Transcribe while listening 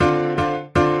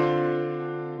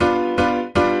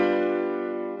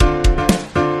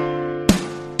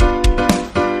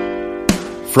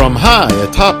From high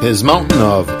atop his mountain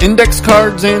of index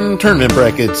cards and tournament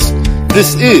brackets,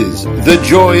 this is The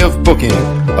Joy of Booking,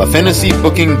 a fantasy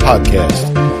booking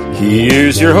podcast.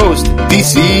 Here's your host,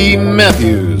 DC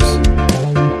Matthews.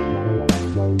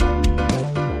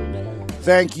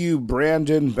 Thank you,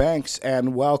 Brandon Banks,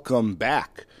 and welcome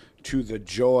back to The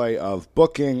Joy of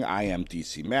Booking. I am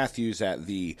DC Matthews at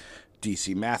the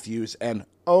DC Matthews, and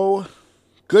oh,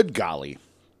 good golly,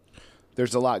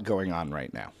 there's a lot going on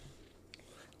right now.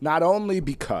 Not only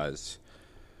because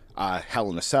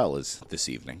Hell in a Cell is this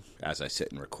evening, as I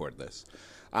sit and record this,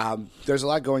 there's a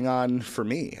lot going on for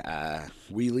me.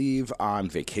 We leave on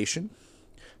vacation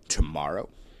tomorrow,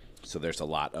 so there's a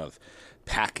lot of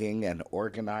packing and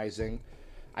organizing.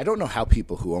 I don't know how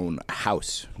people who own a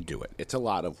house do it. It's a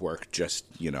lot of work just,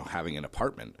 having an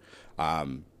apartment.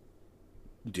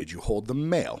 Did you hold the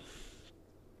mail?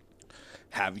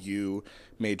 Have you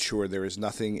made sure there is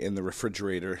nothing in the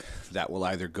refrigerator that will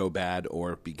either go bad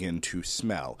or begin to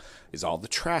smell? Is all the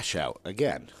trash out?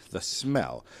 Again, the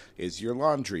smell. Is your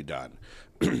laundry done?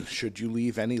 Should you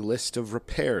leave any list of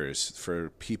repairs for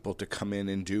people to come in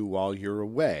and do while you're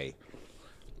away?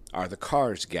 Are the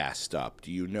cars gassed up?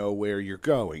 Do you know where you're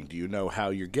going? Do you know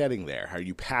how you're getting there? Are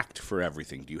you packed for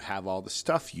everything? Do you have all the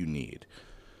stuff you need?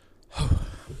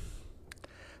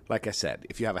 Like I said,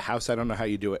 if you have a house, I don't know how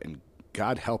you do it, and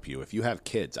God help you. If you have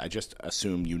kids, I just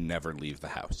assume you never leave the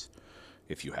house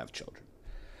if you have children.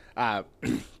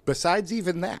 Besides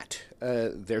even that,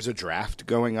 there's a draft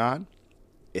going on.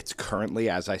 It's currently,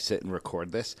 as I sit and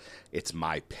record this, it's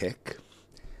my pick,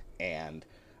 and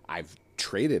I've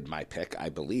traded my pick, I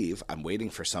believe. I'm waiting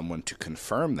for someone to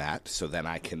confirm that so then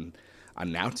I can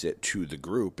announce it to the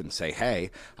group and say,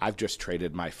 hey, I've just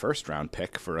traded my first round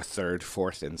pick for a third,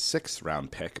 fourth, and sixth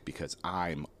round pick because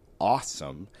I'm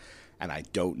awesome and I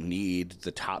don't need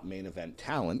the top main event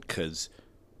talent because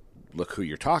look who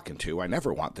you're talking to. I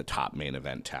never want the top main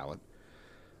event talent.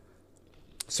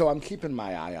 So I'm keeping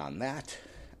my eye on that.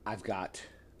 I've got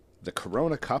the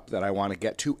Corona Cup that I want to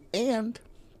get to and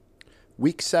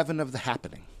Week 7 of The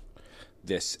Happening,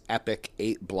 this epic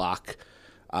 8-block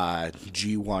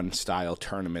G1 style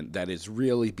tournament that is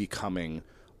really becoming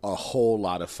a whole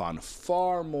lot of fun,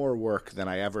 far more work than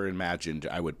I ever imagined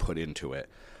I would put into it.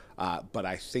 But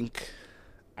I think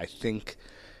it's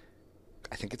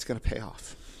going to pay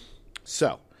off.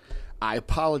 So I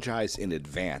apologize in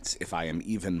advance if I am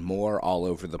even more all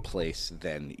over the place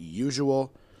than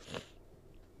usual.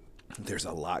 There's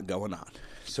a lot going on.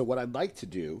 So what I'd like to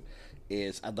do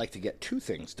is I'd like to get two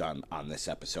things done on this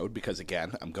episode because,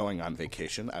 again, I'm going on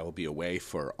vacation. I will be away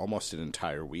for almost an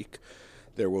entire week.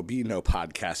 There will be no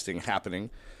podcasting happening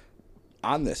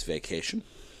on this vacation.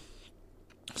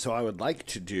 So I would like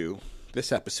to do,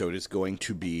 this episode is going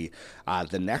to be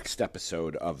the next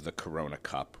episode of the Corona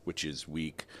Cup, which is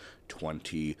week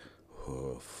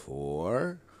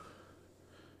 24,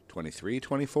 23,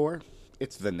 24.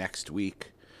 It's the next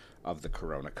week of the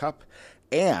Corona Cup.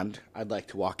 And I'd like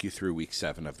to walk you through week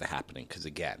 7 of The Happening because,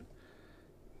 again,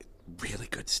 really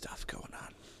good stuff going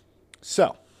on.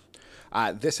 So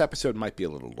this episode might be a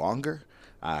little longer.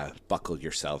 Buckle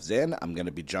yourselves in. I'm going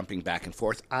to be jumping back and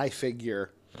forth. I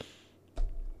figure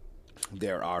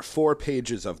there are 4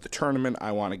 pages of the tournament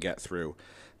I want to get through.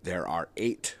 There are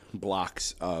 8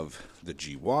 blocks of the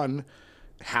G1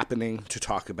 happening to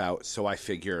talk about. So I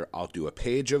figure I'll do a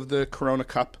page of the Corona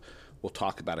Cup. We'll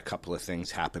talk about a couple of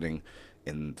things happening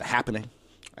in The Happening,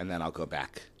 and then I'll go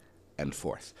back and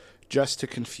forth just to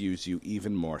confuse you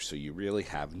even more so you really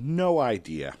have no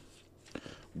idea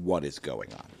what is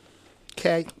going on.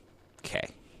 Okay?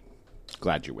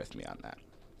 Glad you're with me on that.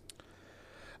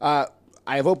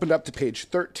 I have opened up to page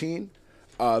 13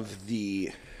 of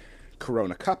the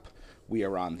Corona Cup. We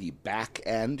are on the back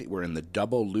end. We're in the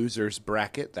double losers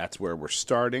bracket. That's where we're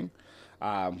starting.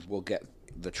 We'll get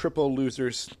the triple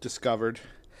losers discovered,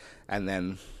 and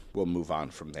then we'll move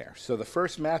on from there. So the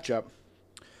first matchup,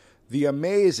 the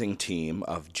amazing team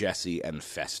of Jesse and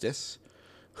Festus.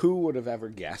 Who would have ever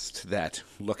guessed that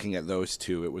looking at those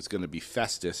two, it was going to be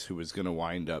Festus who was going to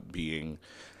wind up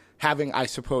having, I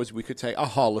suppose we could say, a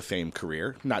Hall of Fame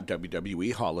career. Not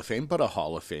WWE Hall of Fame, but a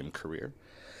Hall of Fame career.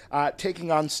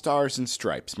 Taking on Stars and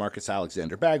Stripes, Marcus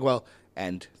Alexander Bagwell,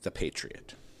 and The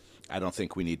Patriot. I don't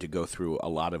think we need to go through a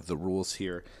lot of the rules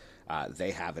here.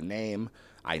 They have a name.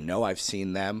 I know I've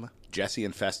seen them. Jesse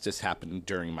and Festus happened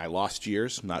during my lost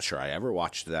years. Not sure I ever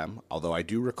watched them, although I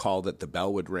do recall that the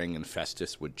bell would ring and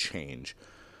Festus would change.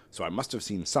 So I must have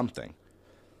seen something.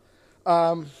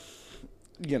 I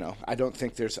don't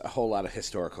think there's a whole lot of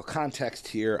historical context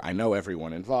here. I know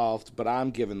everyone involved, but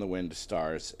I'm giving the win to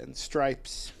Stars and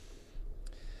Stripes.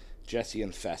 Jesse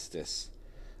and Festus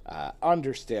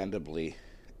understandably,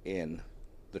 in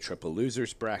the Triple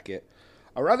Losers bracket.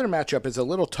 Our other matchup is a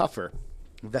little tougher.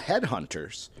 The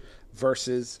Headhunters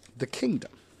versus the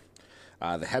Kingdom.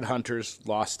 The Headhunters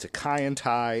lost to Kai and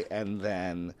Tai and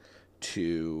then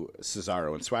to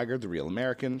Cesaro and Swagger, the Real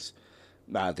Americans.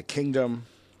 The Kingdom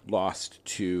lost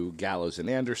to Gallows and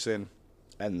Anderson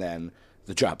and then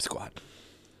the Job Squad.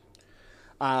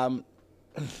 I'm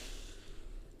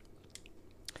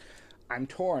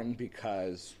torn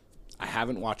because I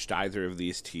haven't watched either of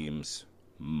these teams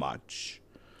much.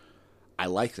 I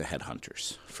like the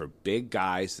Headhunters. For big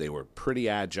guys, they were pretty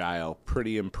agile,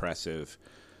 pretty impressive.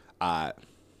 I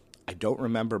don't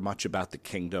remember much about the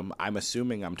Kingdom. I'm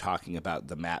assuming I'm talking about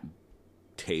the Matt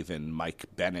Taven, Mike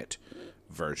Bennett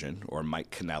version, or Mike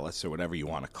Kanellis, or whatever you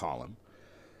want to call him.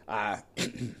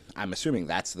 I'm assuming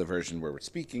that's the version we're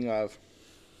speaking of.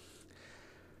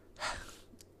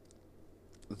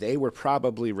 They were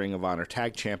probably Ring of Honor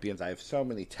Tag Champions. I have so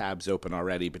many tabs open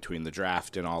already between the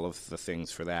draft and all of the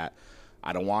things for that.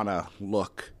 I don't want to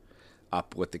look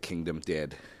up what the Kingdom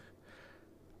did.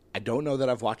 I don't know that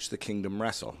I've watched the Kingdom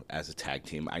wrestle as a tag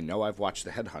team. I know I've watched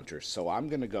the Headhunters, so I'm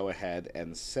going to go ahead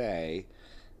and say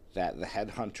that the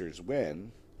Headhunters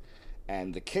win,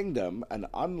 and the Kingdom, an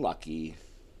unlucky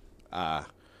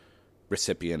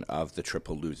recipient of the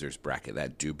Triple Losers bracket,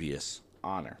 that dubious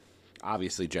honor.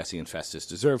 Obviously, Jesse and Festus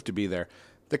deserve to be there.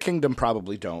 The Kingdom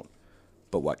probably don't,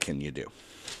 but what can you do?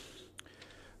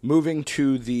 Moving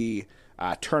to the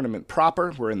tournament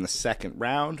proper, we're in the second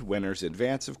round. Winners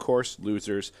advance, of course.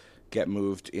 Losers get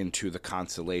moved into the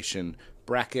consolation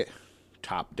bracket,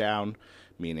 top down,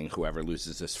 meaning whoever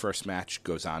loses this first match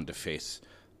goes on to face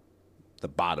the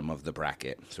bottom of the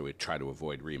bracket, so we try to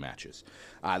avoid rematches.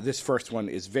 This first one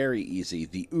is very easy.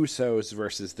 The Usos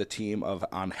versus the team of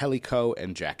Angelico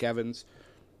and Jack Evans.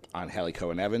 Angelico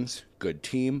and Evans, good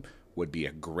team, would be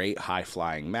a great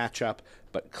high-flying matchup,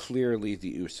 but clearly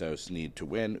the Usos need to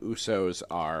win. Usos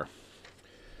are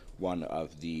one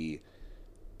of the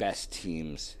best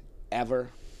teams ever,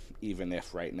 even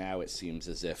if right now it seems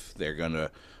as if they're going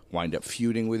to wind up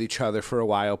feuding with each other for a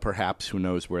while, perhaps. Who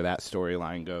knows where that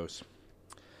storyline goes.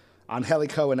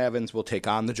 Angelico and Evans will take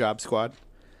on the Job Squad.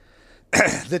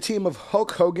 The team of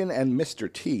Hulk Hogan and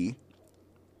Mr. T.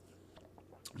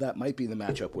 That might be the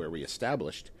matchup where we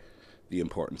established the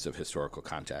importance of historical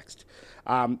context.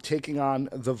 Taking on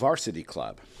the Varsity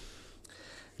Club.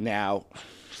 Now,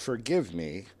 forgive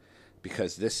me,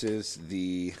 because this is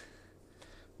the...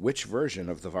 Which version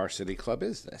of the Varsity Club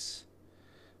is this?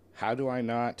 How do I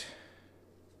not...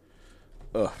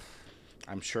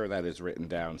 I'm sure that is written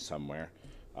down somewhere.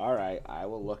 All right, I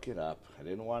will look it up. I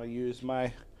didn't want to use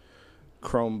my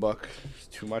Chromebook. There's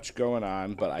too much going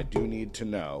on, but I do need to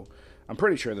know. I'm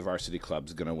pretty sure the Varsity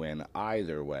Club's going to win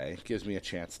either way. Gives me a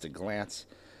chance to glance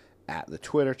at the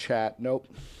Twitter chat. Nope,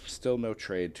 still no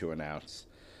trade to announce.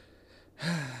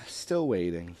 Still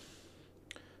waiting.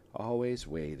 Always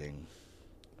waiting.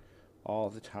 All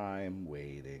the time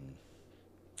waiting.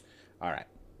 All right,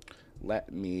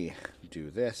 let me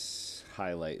do this,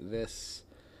 highlight this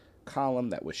column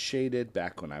that was shaded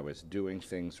back when I was doing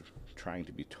things trying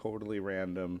to be totally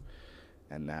random,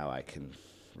 and now I can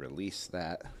release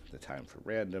that. The time for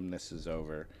randomness is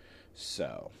over.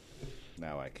 So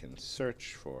now I can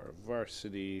search for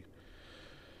Varsity.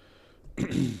 All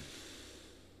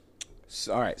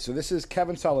right, so this is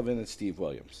Kevin Sullivan and Steve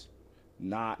Williams,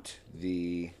 not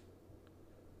the...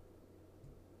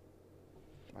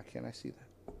 Why can't I see that?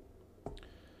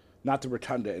 Not the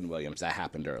Rotunda and Williams. That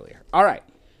happened earlier. All right.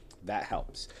 That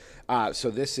helps.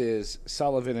 So this is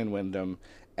Sullivan and Wyndham,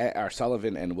 or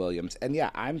Sullivan and Williams. And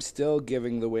yeah, I'm still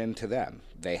giving the win to them.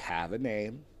 They have a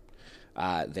name.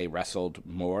 They wrestled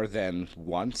more than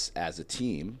once as a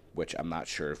team, which I'm not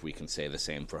sure if we can say the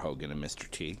same for Hogan and Mr.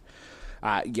 T.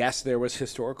 Yes, there was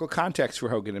historical context for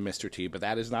Hogan and Mr. T, but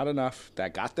that is not enough.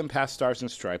 That got them past Stars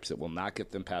and Stripes. It will not get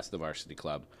them past the Varsity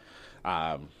Club.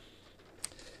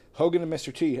 Hogan and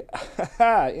Mr. T,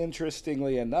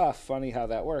 interestingly enough, funny how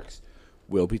that works,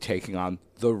 will be taking on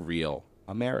the Real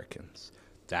Americans.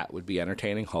 That would be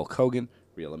entertaining. Hulk Hogan,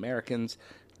 Real Americans.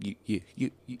 You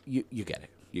get it.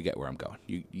 You get where I'm going.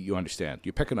 You understand.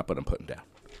 You're picking up what I'm putting down.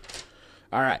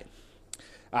 All right.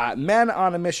 Men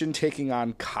on a Mission taking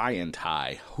on Kai and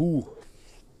Tai. Who?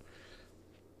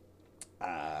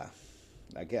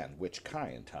 Again, which Kai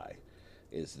and Tai?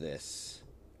 Is this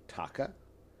Taka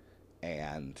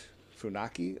and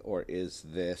Funaki, or is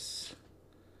this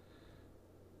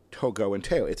Togo and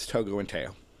Teo? It's Togo and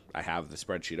Teo. I have the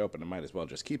spreadsheet open. I might as well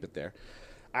just keep it there.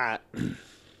 I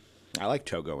like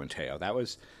Togo and Teo. That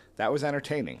was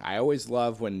entertaining. I always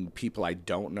love when people I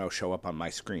don't know show up on my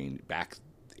screen. Back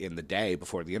in the day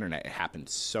before the internet, it happened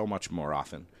so much more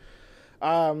often.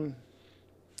 But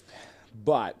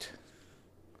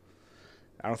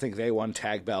I don't think they won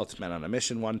tag belts. Men on a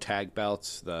Mission won tag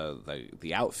belts.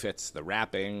 The outfits, the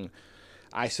wrapping.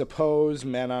 I suppose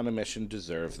Men on a Mission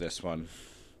deserve this one.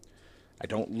 I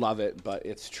don't love it, but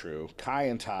it's true. Kai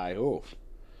and Tai. Oh,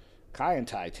 Kai and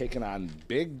Tai taking on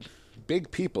big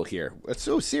people here.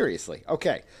 So seriously.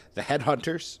 Okay, the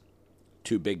Headhunters,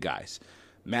 2 big guys.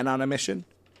 Men on a Mission,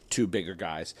 2 bigger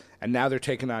guys. And now they're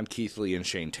taking on Keith Lee and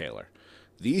Shane Taylor.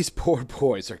 These poor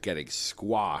boys are getting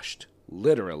squashed,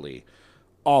 literally,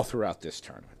 all throughout this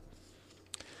tournament.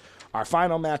 Our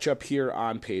final matchup here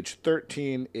on page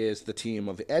 13 is the team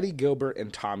of Eddie Gilbert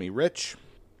and Tommy Rich.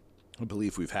 I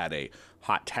believe we've had a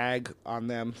hot tag on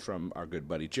them from our good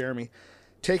buddy Jeremy,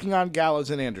 taking on Gallows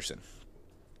and Anderson.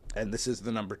 And this is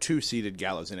the number 2 seeded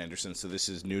Gallows and Anderson, so this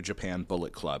is New Japan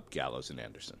Bullet Club Gallows and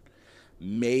Anderson.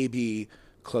 Maybe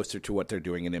closer to what they're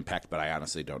doing in Impact, but I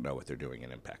honestly don't know what they're doing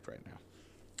in Impact right now.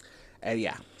 And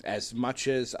yeah, as much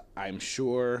as I'm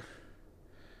sure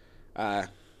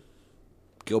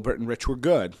Gilbert and Rich were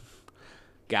good,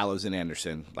 Gallows and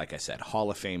Anderson, like I said, Hall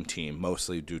of Fame team,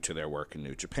 mostly due to their work in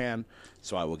New Japan,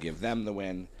 so I will give them the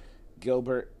win.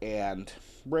 Gilbert and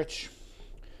Rich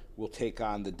will take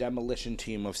on the Demolition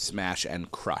team of Smash and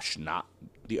Crush, not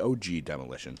the OG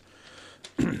Demolition.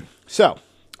 So,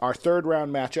 our third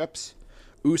round matchups,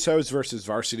 Usos versus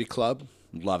Varsity Club,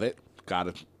 love it,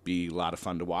 gotta be a lot of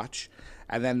fun to watch.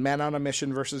 And then Men on a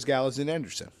Mission versus Gallows and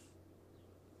Anderson.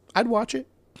 I'd watch it.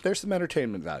 There's some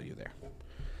entertainment value there.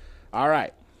 All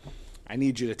right. I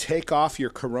need you to take off your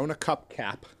Corona Cup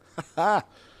cap.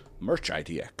 Merch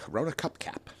idea. Corona Cup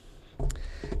cap.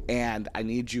 And I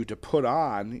need you to put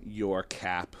on your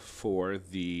cap for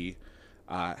the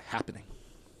happening.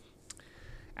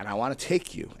 And I want to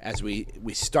take you, as we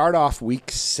start off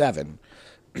week 7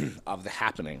 of the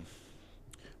happening.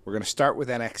 We're going to start with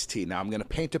NXT. Now, I'm going to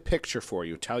paint a picture for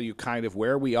you, tell you kind of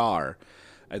where we are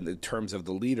in terms of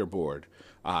the leaderboard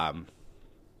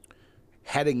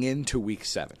heading into week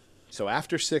 7. So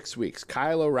after 6 weeks,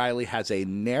 Kyle O'Reilly has a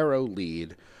narrow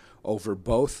lead over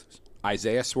both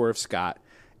Isaiah Swerve Scott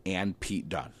and Pete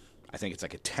Dunne. I think it's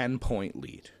like a 10-point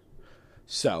lead.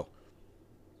 So,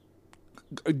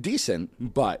 decent,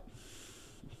 but,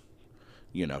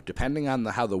 you know, depending on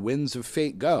how the winds of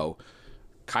fate go,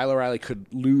 Kyle O'Reilly could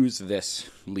lose this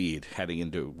lead heading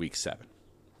into week 7.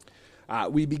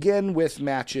 We begin with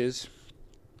matches.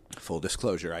 Full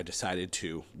disclosure, I decided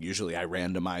to, usually I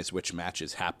randomize which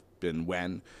matches happen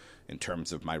when in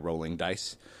terms of my rolling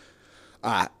dice.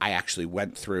 I actually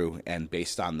went through and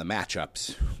based on the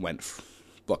matchups,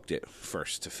 booked it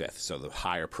 1st to 5th. So the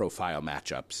higher profile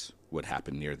matchups would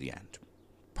happen near the end.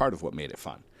 Part of what made it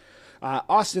fun.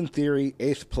 Austin Theory,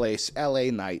 8th place.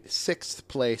 LA Knight, 6th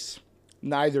place.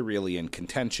 Neither really in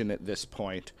contention at this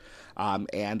point.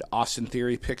 And Austin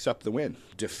Theory picks up the win,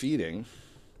 defeating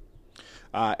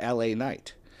LA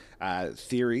Knight.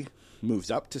 Theory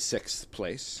moves up to 6th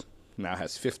place, now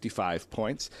has 55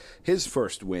 points. His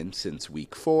first win since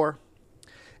week 4.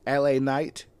 LA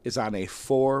Knight is on a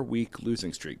 4-week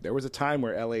losing streak. There was a time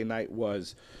where LA Knight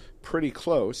was pretty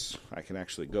close. I can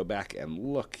actually go back and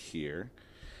look here.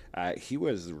 He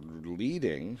was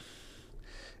leading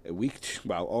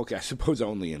I suppose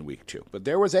only in week 2. But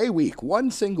there was a week, one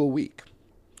single week,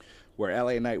 where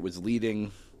LA Knight was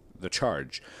leading the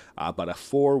charge. But a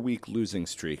 4-week losing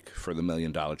streak for the $1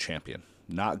 Million Champion.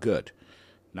 Not good.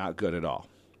 Not good at all.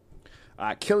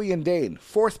 Killian Dane,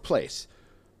 4th place.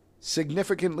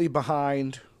 Significantly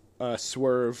behind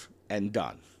Swerve and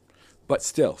Dunne. But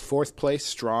still, 4th place,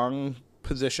 strong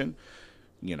position.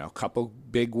 You know, couple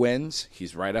big wins.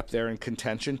 He's right up there in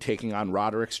contention, taking on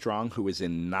Roderick Strong, who is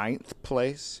in 9th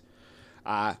place.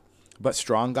 But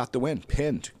Strong got the win,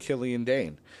 pinned Killian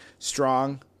Dane.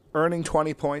 Strong, earning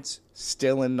 20 points,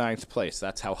 still in 9th place.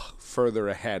 That's how further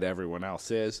ahead everyone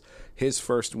else is. His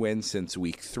first win since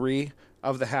week 3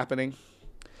 of the happening.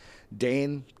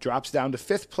 Dane drops down to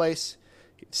 5th place.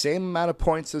 Same amount of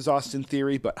points as Austin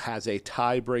Theory, but has a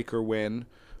tiebreaker win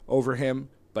over him.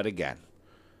 But again,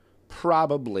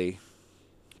 probably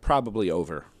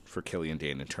over for Killian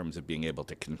Dane in terms of being able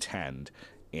to contend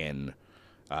in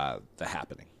the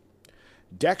happening.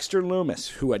 Dexter Lumis,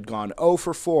 who had gone 0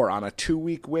 for 4 on a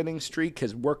 2-week winning streak,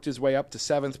 has worked his way up to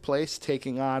 7th place,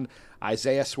 taking on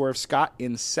Isaiah Swerve Scott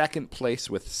in 2nd place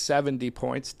with 70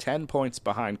 points, 10 points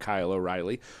behind Kyle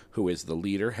O'Reilly, who is the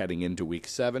leader heading into week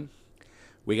 7.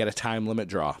 We get a time limit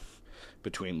draw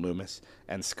between Lumis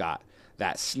and Scott.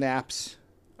 That snaps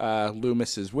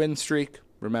Loomis's win streak.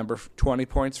 Remember, 20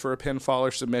 points for a pinfall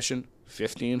or submission,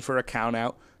 15 for a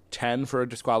countout, 10 for a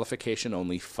disqualification,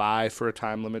 only 5 for a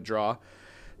time limit draw.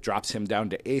 Drops him down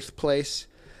to 8th place.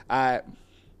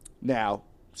 Now,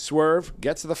 Swerve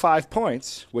gets the 5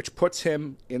 points, which puts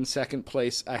him in 2nd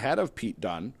place ahead of Pete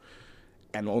Dunne,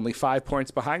 and only 5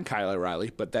 points behind Kyle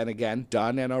O'Reilly. But then again,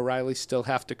 Dunne and O'Reilly still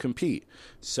have to compete.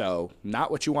 So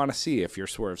not what you want to see if you're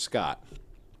Swerve Scott.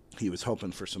 He was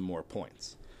hoping for some more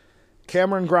points.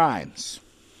 Cameron Grimes.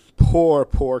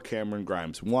 Poor Cameron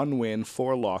Grimes. 1 win,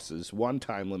 4 losses, 1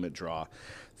 time limit draw,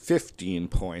 15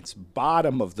 points,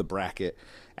 bottom of the bracket,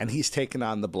 and he's taken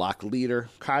on the block leader,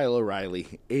 Kyle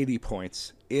O'Reilly, 80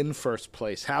 points, in 1st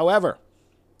place. However,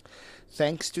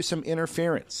 thanks to some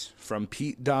interference from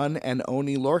Pete Dunne and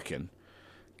Oni Lorcan,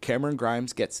 Cameron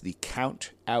Grimes gets the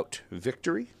count-out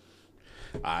victory,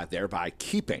 thereby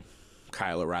keeping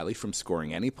Kyle O'Reilly from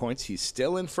scoring any points. He's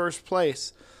still in 1st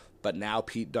place, but now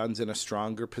Pete Dunne's in a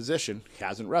stronger position. He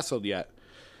hasn't wrestled yet.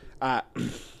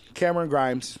 Cameron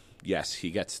Grimes, yes, he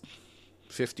gets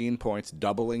 15 points,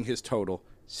 doubling his total,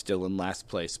 still in last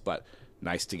place, but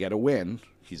nice to get a win.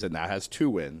 He now has 2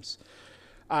 wins.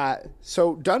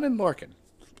 So Dunne and Lorcan,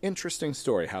 interesting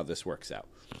story how this works out.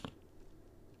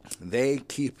 They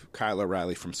keep Kyle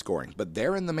O'Reilly from scoring, but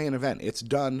they're in the main event. It's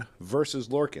Dunne versus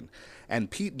Lorcan.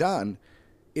 And Pete Dunne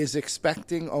is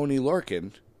expecting Oni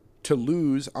Lorcan to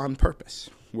lose on purpose,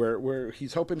 where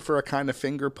he's hoping for a kind of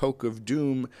finger poke of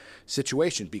doom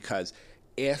situation, because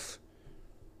if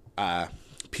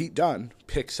Pete Dunne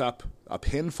picks up a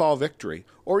pinfall victory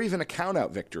or even a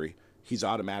count-out victory, he's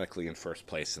automatically in 1st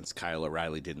place since Kyle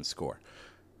O'Reilly didn't score.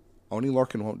 Oni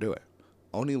Lorcan won't do it.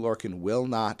 Oni Lorcan will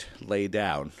not lay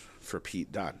down for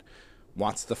Pete Dunne.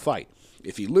 Wants the fight.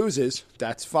 If he loses,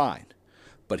 that's fine.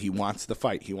 But he wants the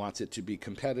fight. He wants it to be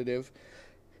competitive.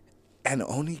 And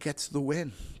Oni gets the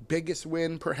win. Biggest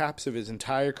win, perhaps, of his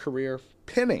entire career,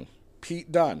 pinning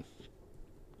Pete Dunne.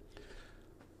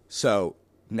 So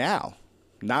now,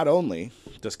 not only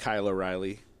does Kyle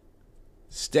O'Reilly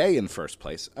stay in 1st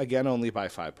place, again only by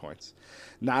 5 points,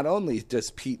 not only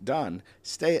does Pete Dunne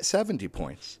stay at 70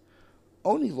 points,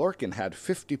 Oni Lorcan had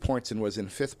 50 points and was in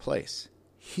 5th place.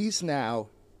 He's now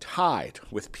tied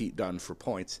with Pete Dunne for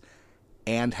points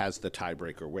and has the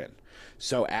tiebreaker win.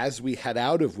 So as we head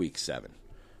out of Week 7,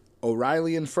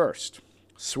 O'Reilly in 1st,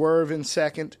 Swerve in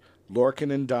 2nd,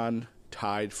 Lorcan and Dunne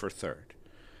tied for 3rd.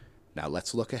 Now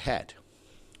let's look ahead.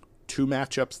 2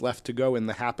 matchups left to go in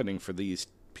the happening for these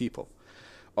people.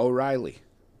 O'Reilly,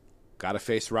 got to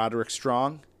face Roderick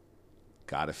Strong,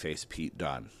 got to face Pete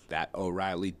Dunne. That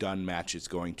O'Reilly-Dunne match is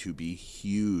going to be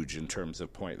huge in terms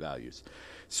of point values.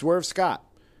 Swerve Scott,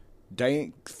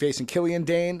 facing Killian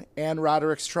Dane and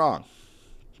Roderick Strong.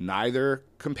 Neither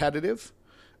competitive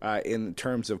in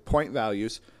terms of point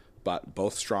values, but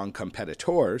both strong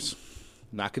competitors.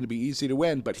 Not going to be easy to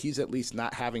win, but he's at least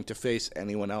not having to face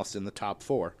anyone else in the top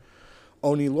 4.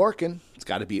 Oni Lorcan, it's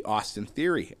got to be Austin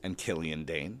Theory and Killian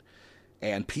Dane.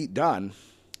 And Pete Dunne,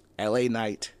 LA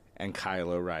Knight and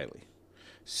Kyle O'Reilly.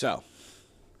 So,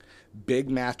 big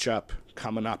matchup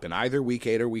coming up in either Week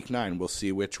 8 or Week 9. We'll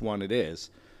see which one it is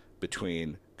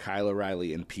between Kyle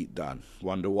O'Reilly and Pete Dunne.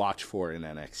 One to watch for in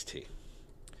NXT.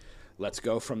 Let's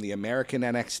go from the American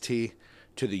NXT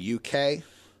to the UK.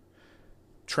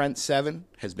 Trent Seven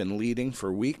has been leading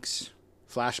for weeks.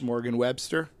 Flash Morgan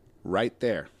Webster, right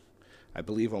there. I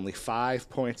believe only 5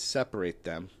 points separate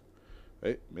them.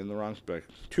 Wait, in the wrong spread.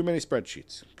 Too many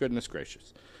spreadsheets. Goodness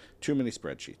gracious. Too many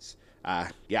spreadsheets.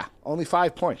 Only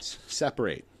 5 points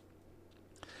separate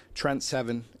Trent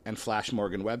Seven and Flash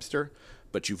Morgan Webster.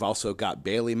 But you've also got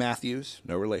Bailey Matthews,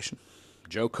 no relation,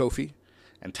 Joe Kofi,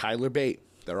 and Tyler Bate.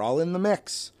 They're all in the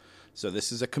mix. So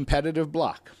this is a competitive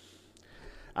block.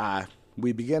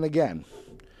 We begin again.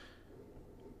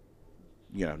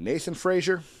 Nathan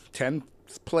Frazier, 10th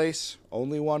place,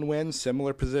 only 1 win,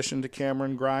 similar position to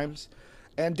Cameron Grimes.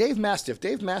 And Dave Mastiff.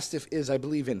 Dave Mastiff is, I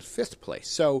believe, in 5th place.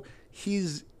 So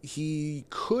he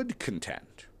could contend.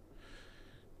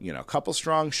 A couple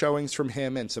strong showings from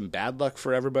him and some bad luck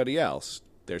for everybody else.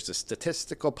 There's a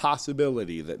statistical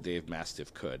possibility that Dave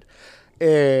Mastiff could.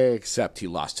 Except he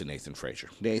lost to Nathan Frazier.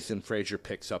 Nathan Frazier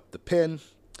picks up the pin.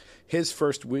 His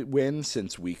first win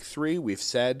since Week 3. We've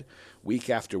said week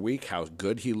after week how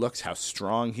good he looks, how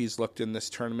strong he's looked in this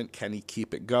tournament. Can he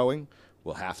keep it going?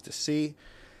 We'll have to see.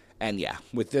 And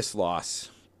with this loss,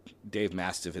 Dave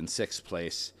Mastiff in 6th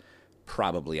place,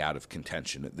 probably out of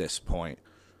contention at this point.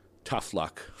 Tough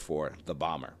luck for the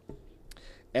Bomber.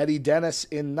 Eddie Dennis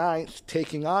in 9th,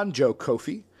 taking on Joe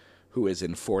Kofi, who is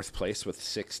in 4th place with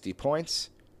 60 points.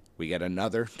 We get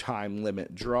another time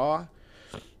limit draw.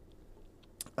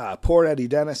 Poor Eddie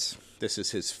Dennis. This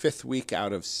is his 5th week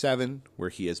out of 7 where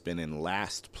he has been in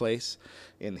last place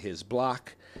in his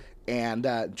block. And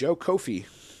Joe Kofi,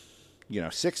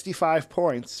 65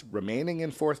 points, remaining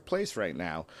in 4th place right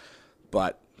now,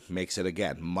 but makes it,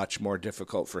 again, much more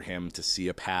difficult for him to see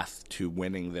a path to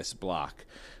winning this block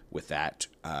with that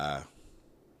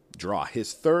draw.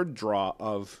 His 3rd draw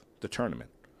of the tournament.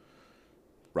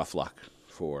 Rough luck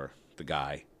for the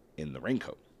guy in the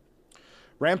raincoat.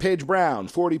 Rampage Brown,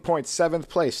 40 points, 7th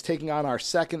place, taking on our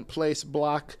 2nd place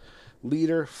block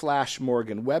leader, Flash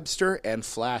Morgan Webster, and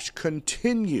Flash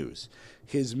continues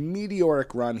his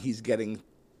meteoric run. He's getting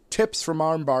tips from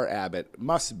Armbar Abbott,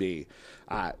 must be.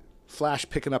 Flash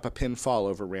picking up a pinfall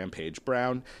over Rampage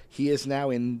Brown. He is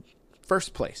now in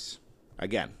 1st place.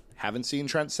 Again, haven't seen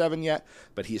Trent Seven yet,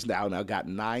 but he's now got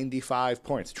 95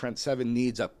 points. Trent Seven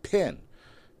needs a pin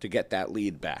to get that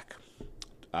lead back.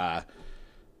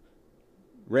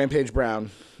 Rampage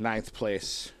Brown, 9th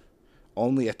place.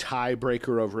 Only a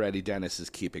tiebreaker over Eddie Dennis is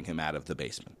keeping him out of the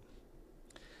basement.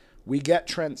 We get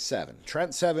Trent Seven.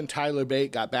 Trent Seven, Tyler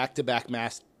Bate got back-to-back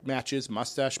matches.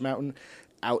 Mustache Mountain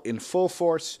out in full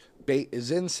force. Bate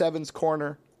is in Seven's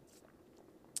corner,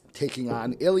 taking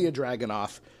on Ilya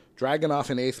Dragunov. Dragunov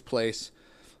in 8th place.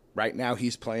 Right now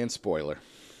he's playing spoiler.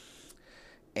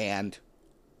 And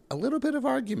a little bit of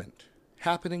argument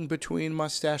happening between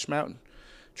Mustache Mountain.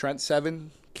 Trent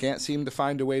Seven can't seem to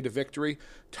find a way to victory.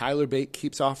 Tyler Bate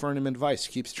keeps offering him advice,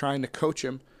 keeps trying to coach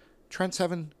him. Trent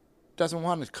Seven doesn't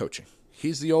want his coaching.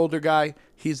 He's the older guy.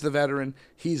 He's the veteran.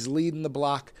 He's leading the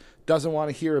block. Doesn't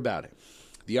want to hear about it.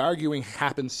 The arguing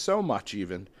happens so much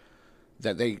even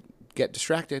that they get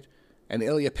distracted, and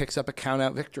Ilya picks up a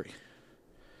count-out victory.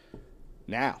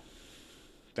 Now,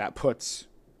 that puts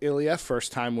Ilya,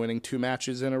 first time winning 2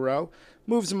 matches in a row,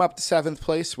 moves him up to 7th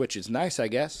place, which is nice, I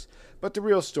guess. But the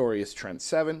real story is Trent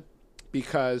Seven,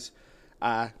 because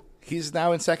he's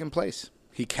now in 2nd place.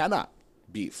 He cannot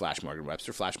beat Flash Morgan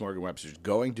Webster. Flash Morgan Webster is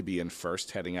going to be in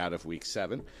 1st heading out of week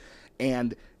 7.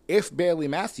 And if Bailey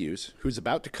Matthews, who's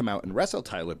about to come out and wrestle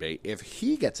Tyler Bate, if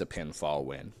he gets a pinfall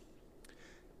win,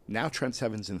 now Trent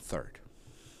Seven's in 3rd.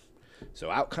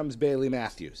 So out comes Bailey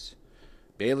Matthews.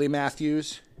 Bailey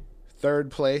Matthews,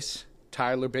 3rd place.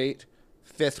 Tyler Bate,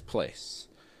 5th place.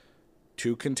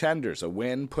 2 contenders. A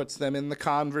win puts them in the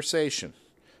conversation.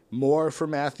 More for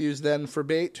Matthews than for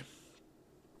Bate.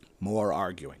 More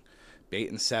arguing. Bate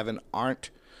and Seven aren't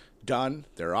done.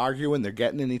 They're arguing. They're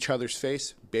getting in each other's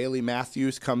face. Bailey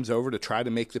Matthews comes over to try to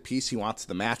make the peace. He wants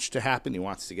the match to happen. He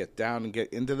wants to get down and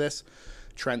get into this.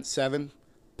 Trent Seven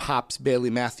pops Bailey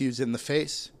Matthews in the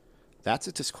face. That's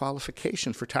a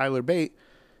disqualification for Tyler Bate.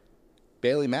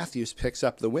 Bailey Matthews picks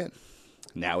up the win.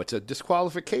 Now it's a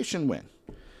disqualification win.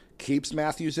 Keeps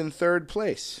Matthews in 3rd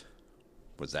place.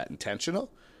 Was that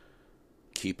intentional?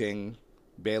 Keeping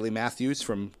Bailey Matthews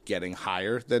from getting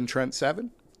higher than Trent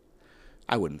Seven?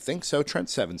 I wouldn't think so. Trent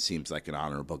Seven seems like an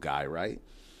honorable guy, right?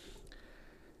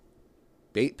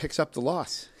 Bate picks up the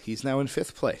loss. He's now in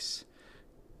 5th place.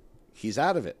 He's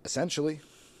out of it, essentially.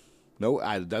 No,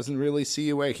 doesn't really see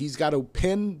a way. He's got to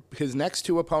pin his next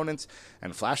 2 opponents,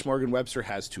 and Flash Morgan Webster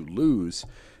has to lose,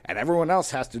 and everyone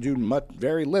else has to do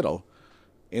very little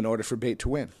in order for Bate to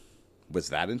win. Was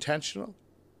that intentional?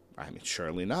 I mean,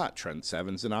 surely not. Trent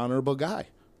Seven's an honorable guy,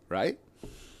 right?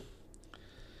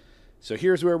 So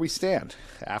here's where we stand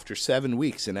after 7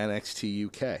 weeks in NXT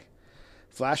UK.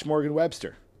 Flash Morgan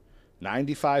Webster,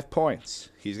 95 points.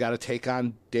 He's got to take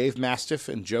on Dave Mastiff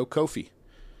and Joe Kofi.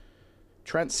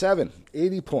 Trent Seven,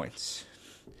 80 points.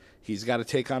 He's got to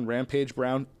take on Rampage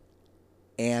Brown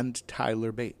and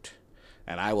Tyler Bate.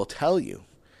 And I will tell you,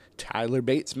 Tyler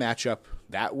Bate's matchup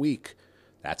that week,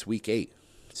 that's week 8.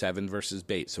 Seven versus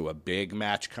Bate, so a big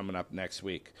match coming up next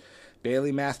week.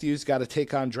 Bailey Matthews got to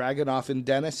take on Dragunov and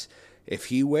Dennis. If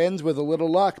he wins with a little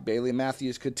luck, Bailey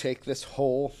Matthews could take this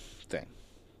whole thing.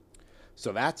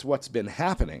 So that's what's been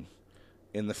happening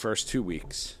in the first 2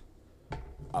 weeks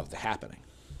of the happening.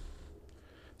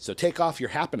 So take off your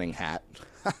happening hat.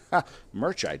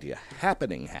 Merch idea,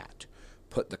 happening hat.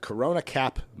 Put the Corona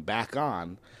cap back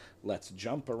on. Let's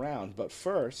jump around. But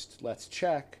first, let's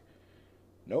check.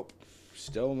 Nope.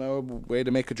 Still no way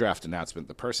to make a draft announcement.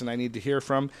 The person I need to hear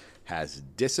from has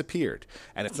disappeared.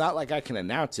 And it's not like I can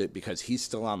announce it because he's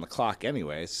still on the clock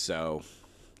anyway, so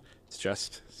it's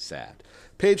just sad.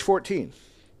 Page 14.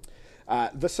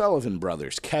 The Sullivan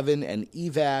brothers, Kevin and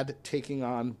Evad, taking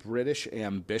on British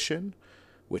Ambition,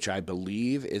 which I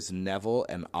believe is Neville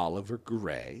and Oliver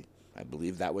Gray. I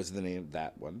believe that was the name of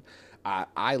that one.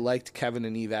 I liked Kevin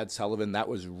and Evad Sullivan. That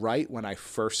was right when I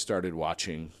first started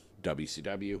watching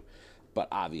WCW. But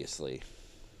obviously,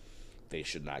 they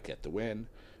should not get the win.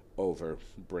 over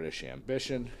British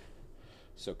Ambition.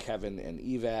 So Kevin and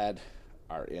Evad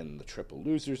are in the triple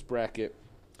losers bracket.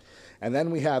 And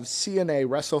then we have CNA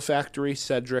Wrestle Factory,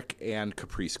 Cedric and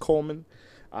Caprice Coleman,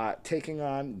 taking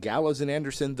on Gallows and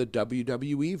Anderson, the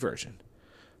WWE version,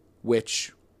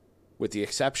 which, with the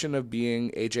exception of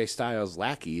being AJ Styles'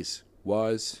 lackeys,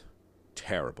 was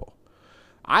terrible.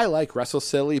 I like Wrestle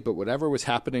Silly, but whatever was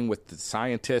happening with the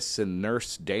scientists and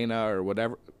Nurse Dana or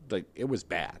whatever, it was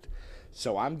bad.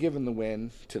 So I'm giving the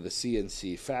win to the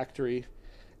CNC Factory,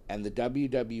 and the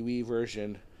WWE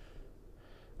version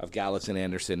of Gallows and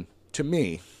Anderson, to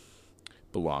me,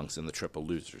 belongs in the triple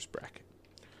losers bracket.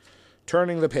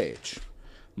 Turning the page,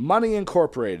 Money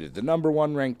Incorporated, the number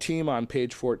one ranked team on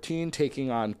page 14,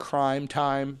 taking on Crime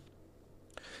Time.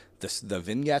 The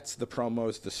vignettes, the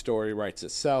promos, the story writes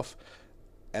itself.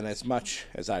 And as much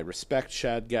as I respect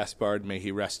Shad Gaspard, may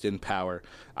he rest in power,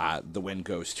 the win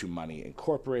goes to Money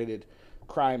Incorporated.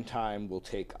 Crime Time will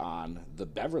take on the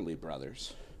Beverly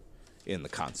Brothers in the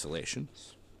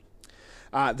Consolations.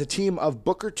 The team of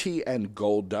Booker T and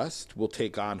Goldust will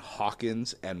take on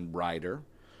Hawkins and Ryder.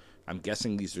 I'm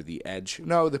guessing these are the Edge.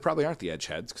 No, they probably aren't the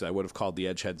Edgeheads, because I would have called the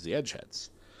Edgeheads the Edgeheads.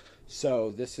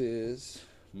 So this is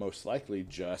most likely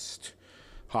just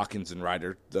Hawkins and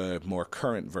Ryder, the more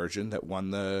current version that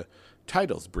won the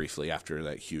titles briefly after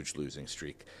that huge losing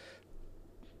streak.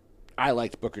 I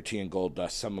liked Booker T and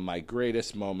Goldust. Some of my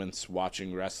greatest moments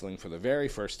watching wrestling for the very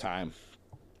first time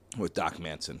with Doc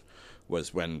Manson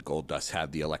was when Goldust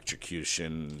had the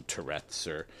electrocution, Tourette's,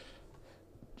 or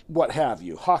what have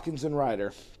you. Hawkins and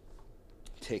Ryder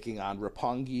taking on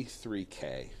Roppongi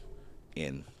 3K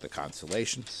in the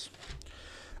Consolations.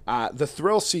 The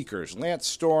Thrill Seekers, Lance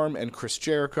Storm and Chris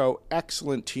Jericho,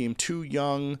 excellent team. Two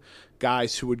young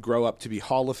guys who would grow up to be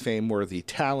Hall of Fame-worthy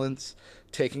talents,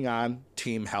 taking on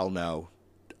Team Hell No,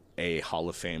 a Hall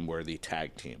of Fame-worthy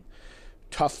tag team.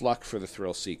 Tough luck for the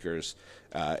Thrill Seekers.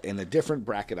 In a different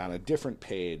bracket on a different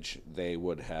page, they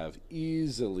would have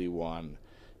easily won,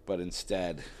 but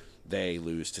instead they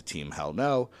lose to Team Hell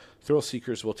No. Thrill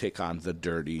Seekers will take on the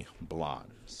Dirty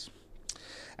Blondes.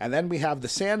 And then we have the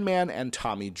Sandman and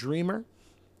Tommy Dreamer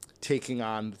taking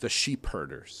on the Sheep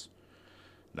Herders.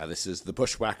 Now, this is the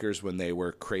Bushwhackers when they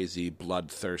were crazy,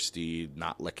 bloodthirsty,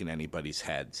 not licking anybody's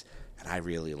heads. And I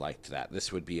really liked that.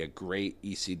 This would be a great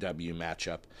ECW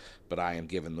matchup, but I am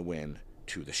giving the win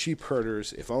to the Sheep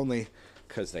Herders, if only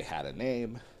because they had a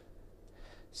name.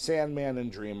 Sandman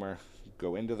and Dreamer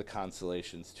go into the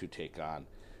Consolations to take on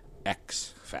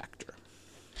X Factor.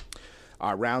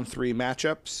 Our round 3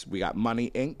 matchups, we got Money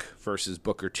Inc. versus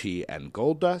Booker T and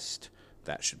Goldust.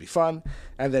 That should be fun.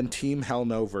 And then Team Hell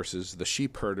No versus the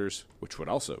Sheep Herders, which would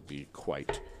also be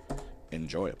quite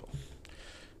enjoyable.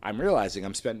 I'm realizing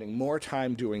I'm spending more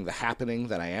time doing the happening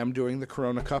than I am doing the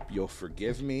Corona Cup. You'll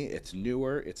forgive me. It's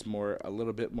newer. It's a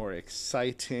little bit more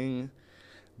exciting.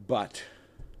 But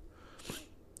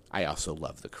I also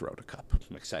love the Corona Cup.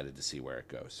 I'm excited to see where it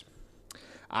goes.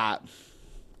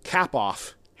 Cap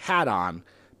off, hat on,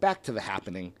 back to the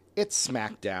happening. It's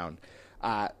SmackDown.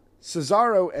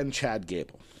 Cesaro and Chad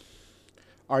Gable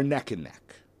are neck and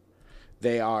neck.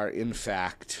 They are, in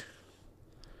fact,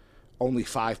 only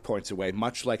 5 points away,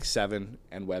 much like Seven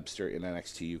and Webster in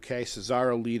NXT UK.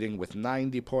 Cesaro leading with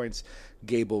 90 points.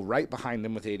 Gable right behind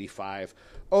him with 85.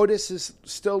 Otis is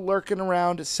still lurking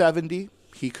around at 70.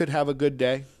 He could have a good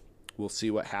day. We'll see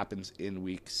what happens in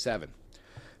Week 7.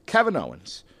 Kevin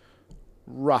Owens.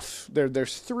 Rough.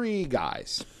 There's 3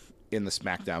 guys in the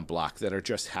SmackDown block that are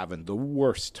just having the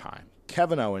worst time.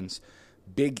 Kevin Owens,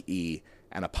 Big E,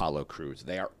 and Apollo Crews.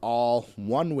 They are all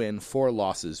 1 win, 4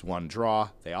 losses, 1 draw.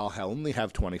 They all only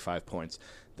have 25 points.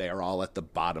 They are all at the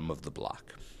bottom of the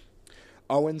block.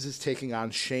 Owens is taking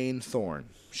on Shane Thorne.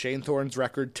 Shane Thorne's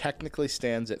record technically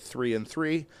stands at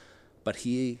 3-3, but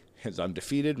he is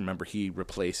undefeated. Remember, he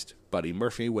replaced Buddy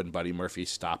Murphy when Buddy Murphy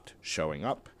stopped showing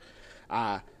up.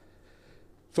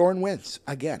 Thorne wins,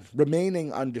 again,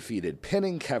 remaining undefeated,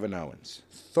 pinning Kevin Owens.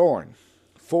 Thorne,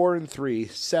 4-3,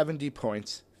 70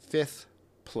 points, 5th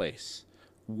place.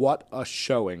 What a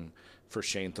showing for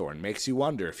Shane Thorne. Makes you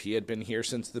wonder, if he had been here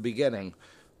since the beginning,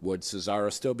 would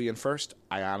Cesaro still be in first?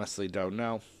 I honestly don't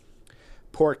know.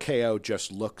 Poor KO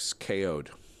just looks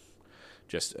KO'd.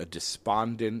 Just a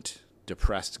despondent,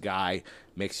 depressed guy.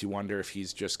 Makes you wonder if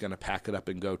he's just going to pack it up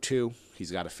and go too.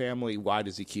 He's got a family. Why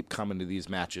does he keep coming to these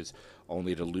matches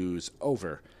only to lose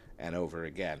over and over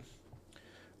again?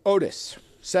 Otis,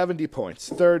 70 points,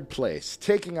 3rd place,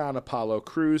 taking on Apollo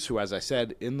Crews, who, as I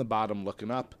said, in the bottom looking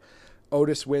up.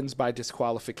 Otis wins by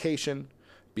disqualification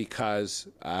because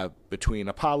between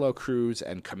Apollo Crews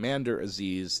and Commander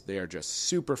Aziz, they are just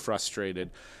super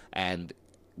frustrated, and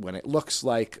when it looks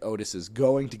like Otis is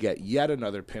going to get yet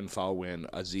another pinfall win,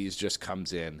 Aziz just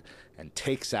comes in and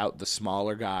takes out the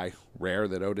smaller guy. Rare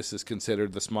that Otis is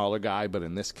considered the smaller guy, but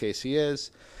in this case he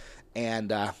is.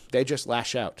 And they just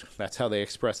lash out. That's how they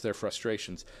express their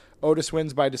frustrations. Otis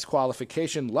wins by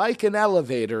disqualification. Like an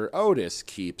elevator, Otis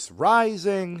keeps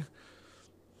rising.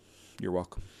 You're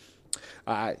welcome.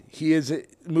 He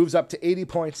moves up to 80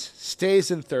 points,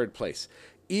 stays in third place.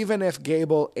 Even if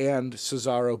Gable and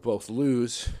Cesaro both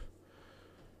lose,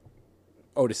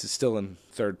 Otis is still in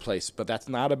third place. But that's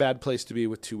not a bad place to be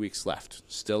with 2 weeks left.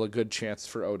 Still a good chance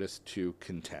for Otis to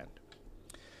contend.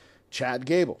 Chad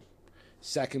Gable,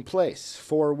 second place.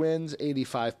 4 wins,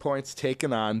 85 points,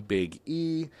 taking on Big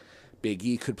E. Big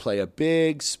E could play a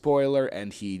big spoiler,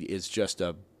 and he is just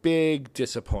a big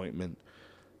disappointment,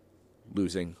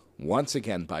 losing once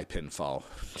again by pinfall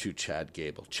to Chad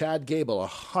Gable. Chad Gable,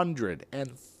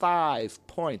 105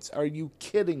 points. Are you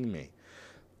kidding me?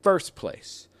 First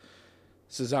place.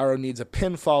 Cesaro needs a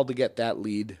pinfall to get that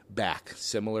lead back.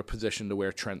 Similar position to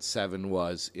where Trent Seven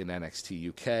was in NXT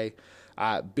UK.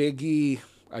 Big E,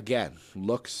 again,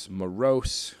 looks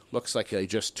morose. Looks like he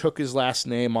just took his last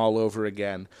name all over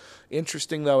again.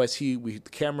 Interesting, though, as the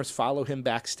cameras follow him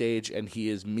backstage, and he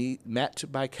is met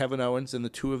by Kevin Owens, and the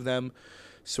two of them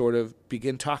sort of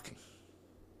begin talking.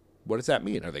 What does that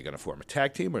mean? Are they going to form a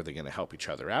tag team? Are they going to help each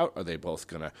other out? Are they both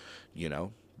going to,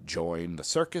 join the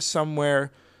circus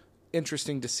somewhere?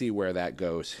 Interesting to see where that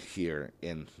goes here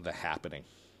in the happening.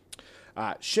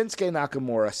 Shinsuke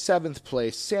Nakamura, 7th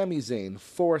place. Sami Zayn,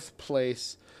 4th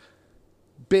place.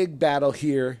 Big battle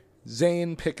here.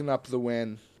 Zayn picking up the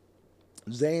win.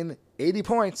 Zayn, 80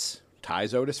 points.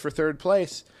 Ties Otis for 3rd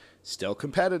place. Still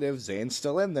competitive. Zayn's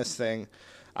still in this thing.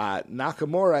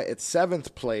 Nakamura at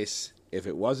 7th place. If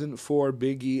it wasn't for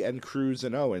Big E and Cruz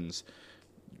and Owens,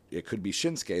 it could be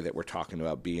Shinsuke that we're talking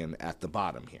about being at the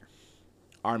bottom here.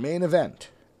 Our main event,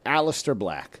 Aleister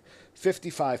Black,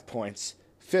 55 points,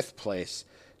 5th place,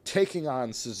 taking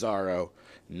on Cesaro,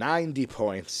 90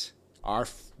 points.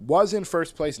 Was in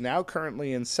 1st place, now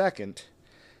currently in 2nd.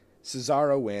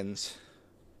 Cesaro wins,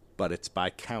 but it's by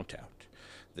countout.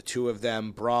 The two of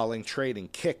them brawling, trading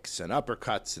kicks and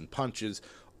uppercuts and punches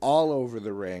all over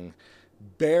the ring.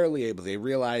 Barely able. They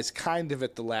realize kind of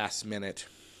at the last minute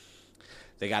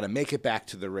they got to make it back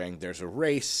to the ring. There's a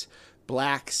race.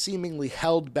 Black seemingly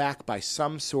held back by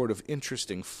some sort of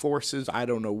interesting forces. I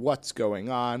don't know what's going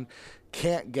on.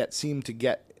 Can't seem to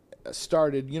get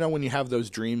started. You know when you have those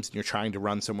dreams and you're trying to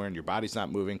run somewhere and your body's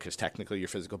not moving because technically your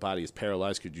physical body is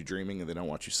paralyzed because you're dreaming and they don't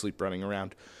want you sleep running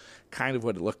around? Kind of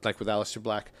what it looked like with Aleister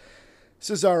Black.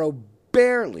 Cesaro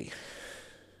barely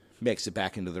makes it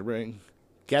back into the ring,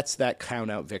 gets that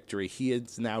count-out victory. He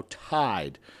is now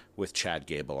tied with Chad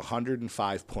Gable,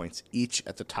 105 points each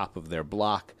at the top of their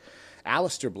block.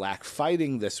 Aleister Black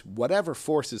fighting this, whatever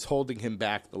force is holding him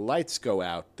back. The lights go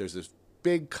out. There's this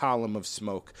big column of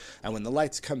smoke. And when the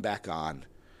lights come back on,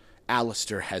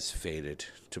 Aleister has faded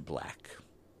to black.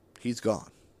 He's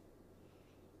gone.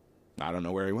 I don't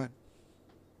know where he went.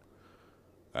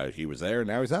 He was there,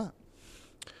 now he's not.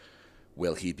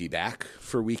 Will he be back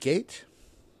for Week 8?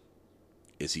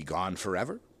 Is he gone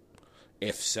forever?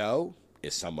 If so,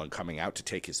 is someone coming out to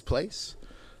take his place?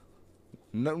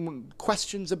 No,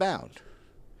 questions abound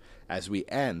as we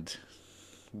end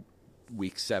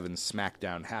Week 7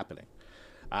 SmackDown happening.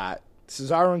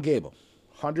 Cesaro and Gable,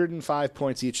 105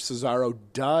 points each. Cesaro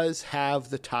does have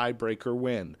the tiebreaker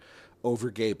win over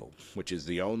Gable, which is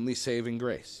the only saving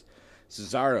grace.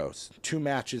 Cesaro's 2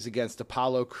 matches against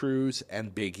Apollo Crews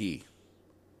and Big E.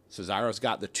 Cesaro's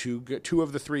got the two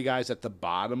of the 3 guys at the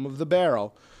bottom of the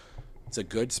barrel. It's a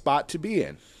good spot to be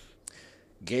in.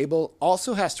 Gable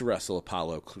also has to wrestle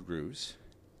Apollo Crews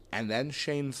and then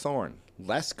Shane Thorne.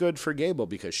 Less good for Gable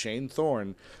because Shane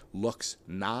Thorne looks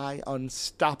nigh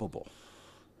unstoppable.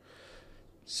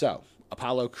 So,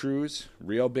 Apollo Crews,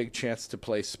 real big chance to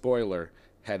play spoiler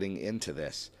heading into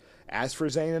this. As for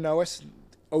Zayn and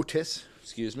Otis,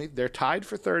 they're tied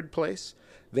for 3rd place.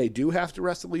 They do have to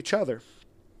wrestle each other.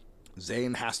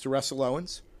 Zayn has to wrestle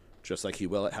Owens, just like he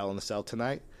will at Hell in a Cell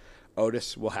tonight.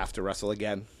 Otis will have to wrestle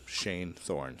again Shane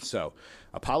Thorne. So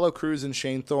Apollo Crews and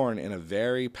Shane Thorne in a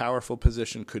very powerful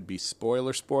position could be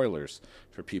spoilers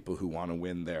for people who want to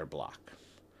win their block.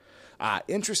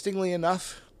 Interestingly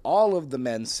enough, all of the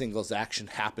men's singles action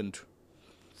happened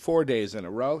 4 days in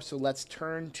a row. So let's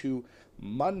turn to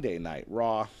Monday Night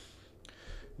Raw.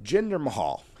 Jinder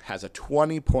Mahal has a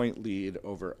 20-point lead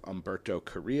over Humberto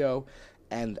Carrillo.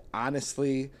 And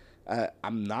honestly,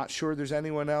 I'm not sure there's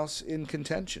anyone else in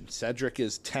contention. Cedric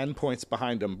is 10 points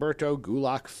behind Humberto.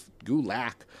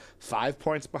 Gulak 5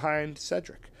 points behind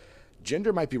Cedric.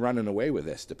 Jinder might be running away with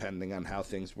this, depending on how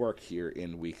things work here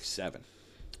in Week 7.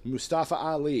 Mustafa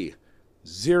Ali,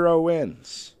 0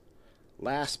 wins.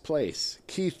 Last place,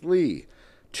 Keith Lee,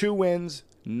 2 wins,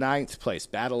 9th place.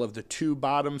 Battle of the 2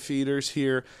 bottom feeders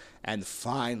here. And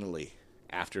finally,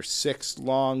 after 6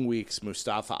 long weeks,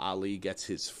 Mustafa Ali gets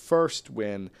his first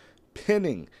win,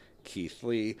 pinning Keith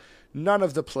Lee. None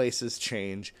of the places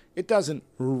change. It doesn't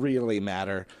really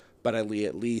matter, but Ali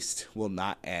at least will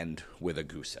not end with a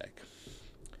goose egg.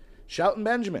 Shelton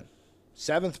Benjamin,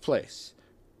 7th place.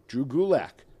 Drew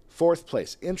Gulak, 4th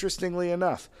place. Interestingly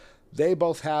enough, they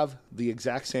both have the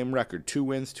exact same record. 2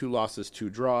 wins, 2 losses, 2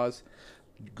 draws.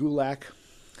 Gulak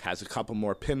has a couple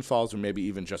more pinfalls, or maybe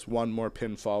even just one more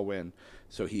pinfall win,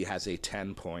 so he has a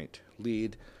 10-point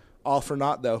lead. All for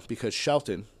naught, though, because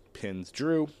Shelton pins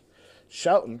Drew.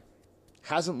 Shelton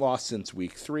hasn't lost since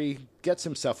Week 3, gets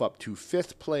himself up to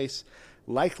 5th place,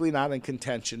 likely not in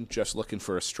contention, just looking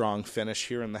for a strong finish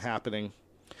here in the happening.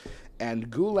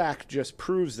 And Gulak just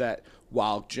proves that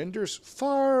while Jinder's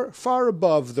far, far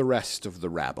above the rest of the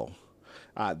rabble,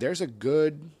 there's a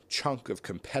good chunk of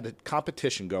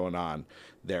competition going on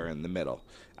there in the middle.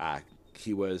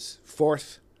 He was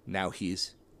 4th, now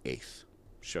he's 8th.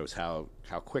 Shows how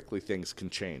quickly things can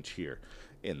change here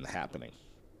in the happening.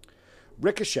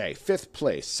 Ricochet, 5th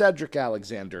place. Cedric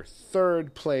Alexander,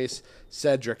 3rd place.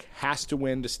 Cedric has to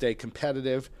win to stay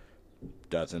competitive.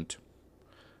 Doesn't.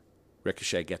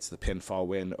 Ricochet gets the pinfall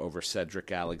win over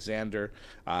Cedric Alexander.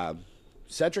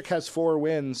 Cedric has 4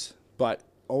 wins, but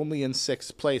only in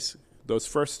 6th place. Those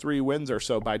first 3 wins or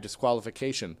so by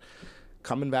disqualification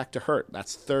coming back to hurt.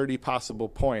 That's 30 possible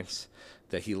points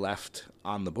that he left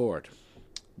on the board.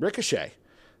 Ricochet,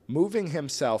 moving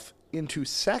himself into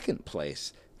 2nd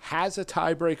place, has a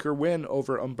tiebreaker win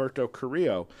over Humberto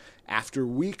Carrillo after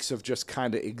weeks of just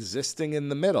kind of existing in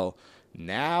the middle.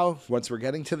 Now, once we're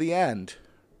getting to the end,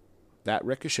 that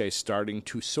Ricochet's starting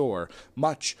to soar,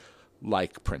 much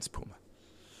like Prince Puma.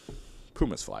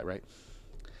 Pumas fly, right?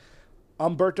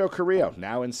 Humberto Carrillo,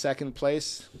 now in 2nd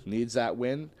place, needs that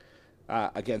win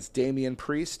against Damian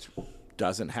Priest.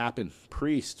 Doesn't happen.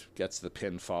 Priest gets the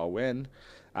pinfall win,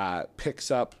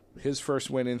 picks up his first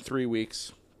win in 3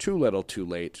 weeks. Too little, too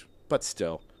late, but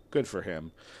still, good for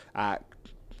him.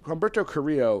 Humberto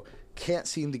Carrillo can't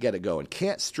seem to get it going,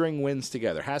 can't string wins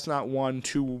together, has not won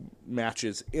 2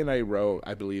 matches in a row,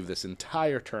 I believe, this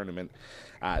entire tournament.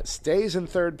 Stays in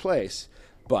 3rd place,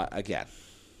 but again,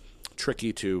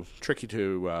 tricky to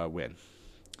win.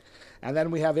 And then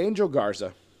we have Angel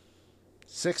Garza,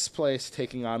 6th place,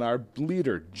 taking on our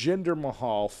leader, Jinder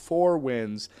Mahal, 4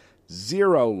 wins,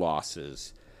 0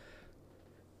 losses.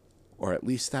 Or at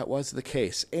least that was the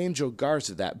case. Angel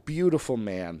Garza, that beautiful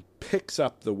man, picks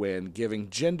up the win, giving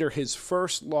Jinder his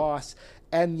first loss,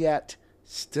 and yet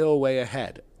still way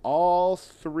ahead. All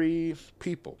 3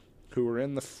 people who were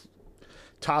in the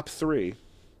top 3,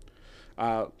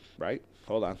 right?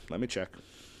 Hold on, let me check.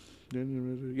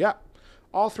 Yeah,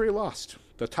 all 3 lost.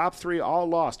 The top 3 all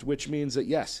lost, which means that,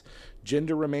 yes,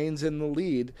 Jinder remains in the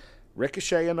lead.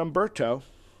 Ricochet and Humberto,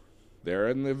 they're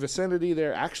in the vicinity.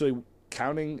 They're actually,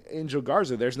 counting Angel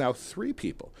Garza, there's now 3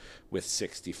 people with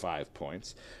 65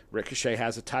 points. Ricochet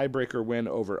has a tiebreaker win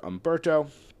over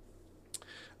Humberto.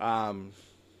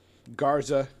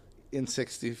 Garza in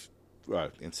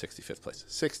 65th place,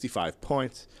 65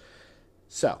 points.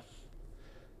 So,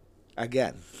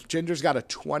 again, Jinder's got a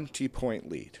 20-point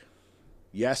lead.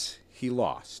 Yes, he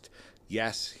lost.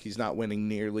 Yes, he's not winning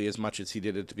nearly as much as he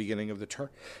did at the beginning of the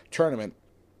tournament.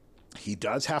 He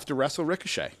does have to wrestle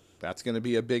Ricochet. That's going to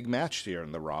be a big match here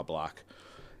in the Raw block.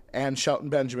 And Shelton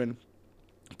Benjamin,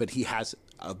 but he has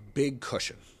a big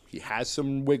cushion. He has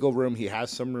some wiggle room. He has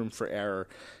some room for error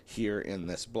here in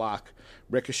this block.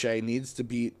 Ricochet needs to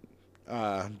beat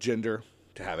Jinder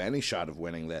to have any shot of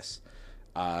winning this,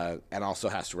 and also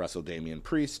has to wrestle Damian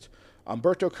Priest.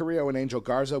 Humberto Carrillo and Angel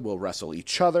Garza will wrestle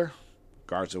each other.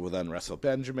 Garza will then wrestle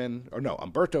Benjamin. Or no,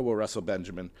 Humberto will wrestle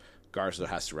Benjamin. Garza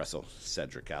has to wrestle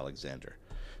Cedric Alexander.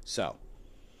 So,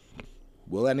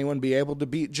 will anyone be able to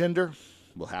beat Jinder?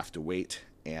 We'll have to wait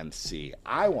and see.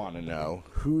 I want to know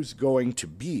who's going to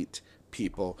beat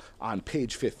people on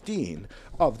page 15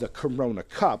 of the Corona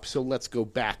Cup. So let's go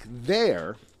back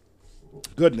there.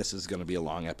 Goodness, is going to be a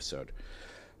long episode.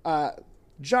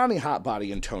 Johnny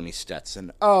Hotbody and Tony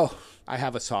Stetson. Oh, I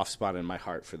have a soft spot in my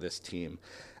heart for this team.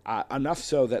 Enough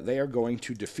so that they are going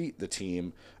to defeat the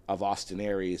team of Austin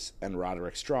Aries and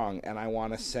Roderick Strong. And I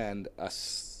want to send a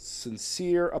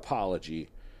sincere apology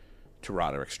to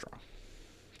Roderick Strong,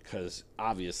 because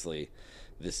obviously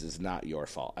this is not your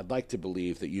fault. I'd like to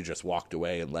believe that you just walked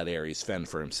away and let Aries fend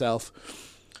for himself,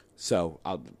 so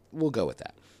we'll go with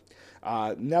that.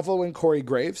 Neville and Corey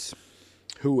Graves,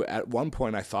 who at one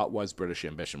point I thought was British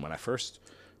Ambition. When I first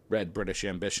read British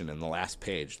Ambition in the last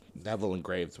page, Neville and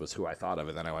Graves was who I thought of,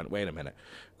 and then I went, wait a minute,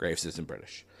 Graves isn't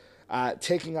British.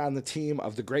 Taking on the team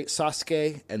of the Great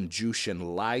Sasuke and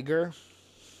Jushin Liger.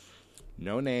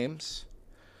 No names.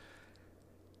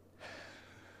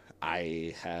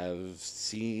 I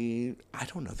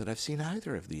don't know that I've seen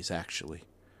either of these, actually.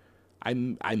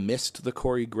 I missed the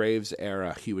Corey Graves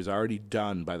era. He was already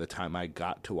done by the time I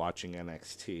got to watching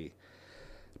NXT.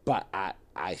 But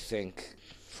I think,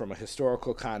 from a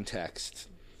historical context,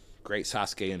 Great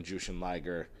Sasuke and Jushin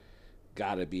Liger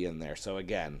got to be in there. So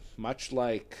again, much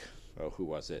like, who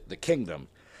was it? The Kingdom.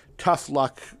 Tough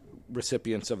luck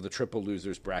recipients of the Triple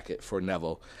Losers bracket for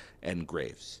Neville and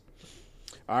Graves.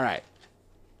 All right.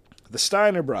 The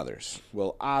Steiner brothers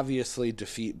will obviously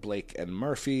defeat Blake and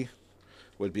Murphy.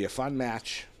 Would be a fun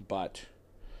match, but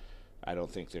I don't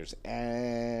think there's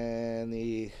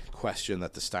any question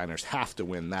that the Steiners have to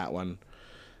win that one.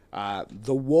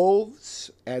 The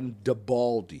Wolves and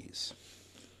DeBaldis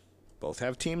both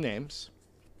have team names.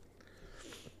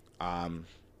 I've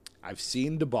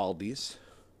seen DeBaldis.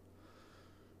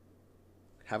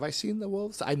 Have I seen the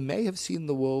Wolves? I may have seen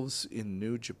the Wolves in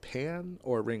New Japan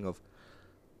or Ring of...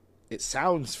 It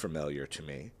sounds familiar to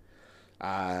me.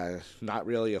 Not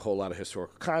really a whole lot of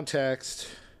historical context.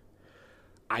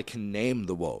 I can name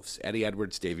the Wolves. Eddie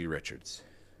Edwards, Davey Richards.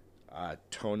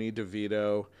 Tony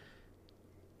DeVito,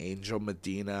 Angel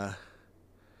Medina.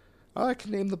 Oh, I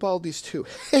can name the Baldies too.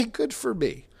 Hey, good for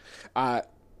me. I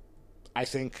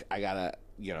think I gotta,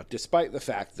 despite the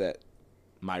fact that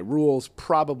my rules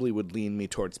probably would lean me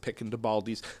towards picking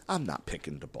DeBaldis, I'm not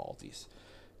picking DeBaldis.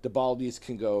 DeBaldis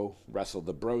can go wrestle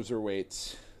the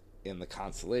Broserweights in the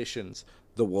Consolations.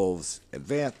 The Wolves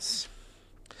advance.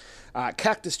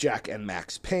 Cactus Jack and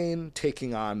Max Payne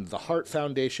taking on the Hart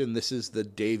Foundation. This is the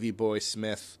Davey Boy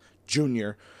Smith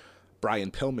Jr.,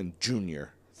 Brian Pillman Jr.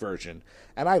 version.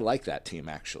 And I like that team,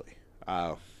 actually.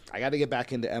 I got to get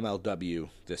back into MLW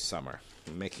this summer.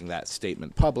 I'm making that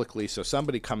statement publicly, so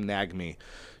somebody come nag me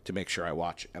to make sure I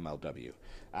watch MLW.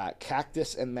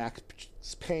 Cactus and Max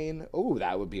Payne. Oh,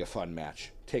 that would be a fun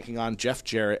match. Taking on Jeff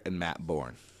Jarrett and Matt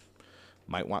Bourne.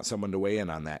 Might want someone to weigh in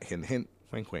on that. Hint, hint,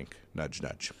 wink, wink, nudge,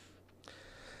 nudge.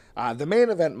 The main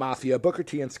event Mafia, Booker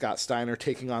T and Scott Steiner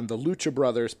taking on the Lucha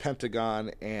Brothers,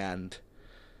 Pentagon, and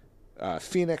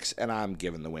Phoenix, and I'm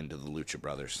giving the win to the Lucha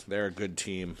Brothers. They're a good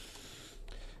team.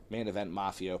 Main event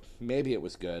Mafia, maybe it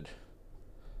was good.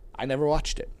 I never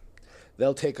watched it.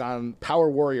 They'll take on Power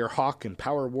Warrior Hawk and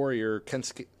Power Warrior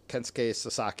Kensuke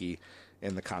Sasaki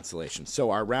in the Consolation.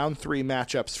 So our round 3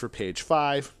 matchups for page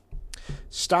 5.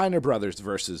 Steiner Brothers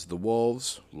versus the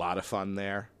Wolves. A lot of fun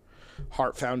there.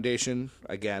 Hart Foundation,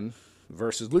 again,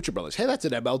 versus Lucha Brothers. Hey, that's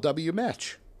an MLW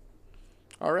match.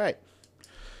 All right.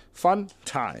 Fun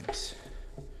times.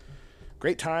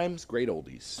 Great times, great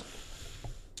oldies.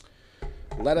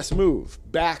 Let us move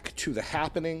back to the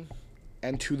happening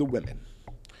and to the women.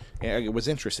 And it was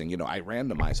interesting. I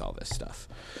randomize all this stuff.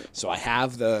 So I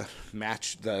have the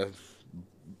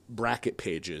bracket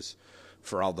pages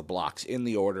for all the blocks in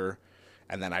the order,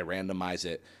 and then I randomize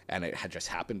it, and it had just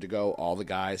happened to go all the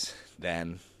guys,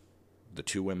 then the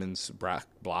 2 women's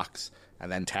blocks,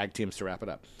 and then tag teams to wrap it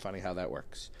up. Funny how that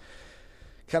works.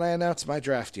 Can I announce my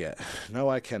draft yet? No,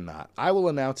 I cannot. I will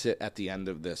announce it at the end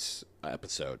of this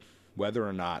episode, whether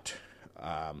or not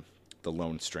the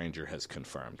Lone Stranger has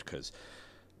confirmed, because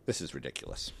this is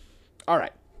ridiculous. All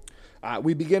right.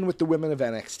 We begin with the women of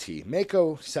NXT.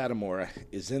 Meiko Satomura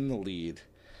is in the lead.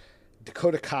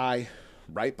 Dakota Kai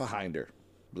right behind her.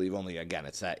 I believe only, again,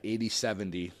 it's that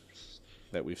 80-70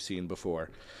 that we've seen before.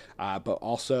 But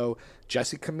also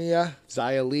Jessi Kamea,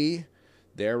 Xia Li,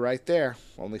 they're right there.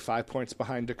 Only 5 points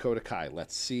behind Dakota Kai.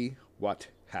 Let's see what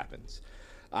happens.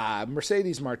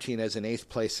 Mercedes Martinez in 8th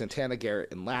place, Santana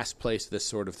Garrett in last place. This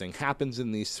sort of thing happens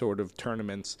in these sort of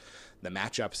tournaments. The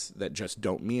matchups that just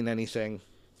don't mean anything.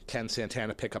 Can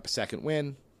Santana pick up a second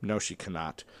win? No, she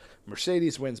cannot.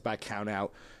 Mercedes wins by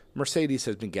countout. Mercedes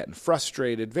has been getting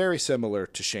frustrated, very similar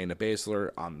to Shayna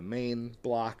Baszler on the main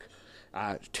block.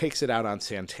 Takes it out on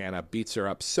Santana, beats her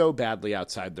up so badly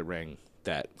outside the ring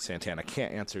that Santana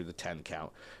can't answer the 10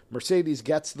 count. Mercedes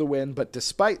gets the win, but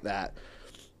despite that,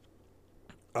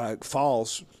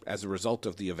 falls as a result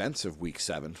of the events of Week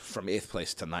 7 from 8th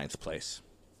place to 9th place.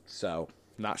 So,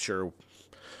 not sure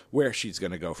where she's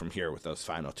going to go from here with those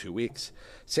final 2 weeks.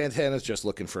 Santana's just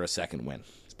looking for a second win.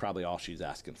 It's probably all she's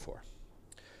asking for.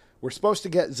 We're supposed to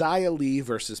get Xia Li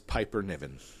versus Piper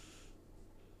Niven.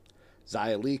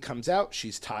 Xia Li comes out.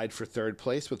 She's tied for 3rd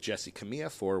place with Jessi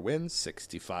Kamea. 4 wins,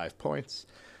 65 points.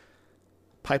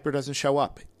 Piper doesn't show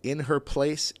up. In her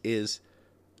place is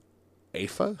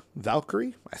Aoife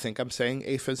Valkyrie. I think I'm saying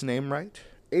Aoife's name right.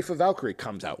 Aoife Valkyrie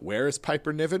comes out. Where is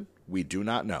Piper Niven? We do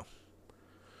not know.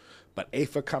 But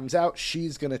Aoife comes out.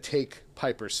 She's going to take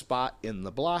Piper's spot in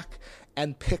the block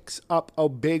and picks up a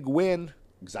big win.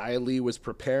 Xia Li was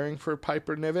preparing for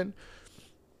Piper Niven.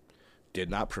 Did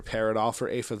not prepare at all for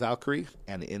Aoife Valkyrie.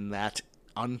 And in that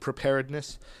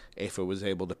unpreparedness, Aoife was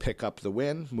able to pick up the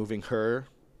win, moving her,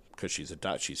 because she's a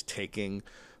Dutch, she's taking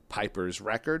Piper's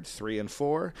record,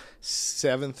 3-4,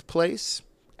 7th place,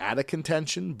 out of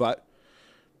contention, but,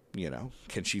 you know,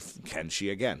 can she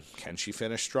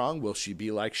finish strong? Will she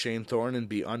be like Shane Thorne and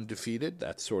be undefeated?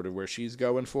 That's sort of where she's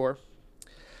going for.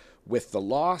 With the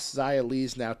loss, Xia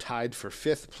Li's now tied for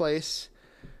 5th place.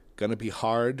 Going to be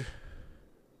hard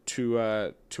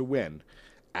to win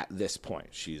at this point.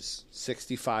 She's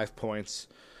 65 points.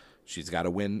 She's got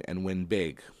to win and win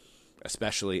big,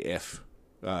 especially if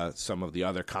some of the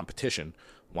other competition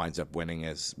winds up winning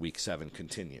as Week 7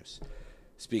 continues.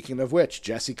 Speaking of which,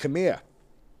 Jessi Kamea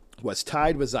was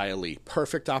tied with Xia Li.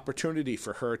 Perfect opportunity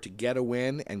for her to get a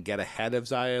win and get ahead of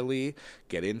Xia Li,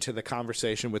 get into the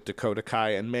conversation with Dakota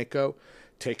Kai and Mako,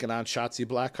 taking on Shotzi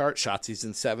Blackheart. Shotzi's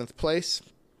in 7th place,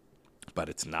 but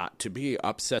it's not to be.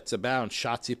 Upsets abound.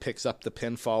 Shotzi picks up the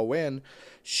pinfall win.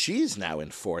 She's now in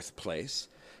 4th place,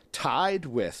 tied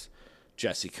with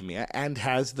Jessi Kamea, and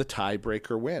has the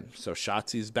tiebreaker win. So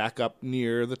Shotzi's back up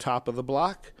near the top of the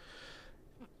block.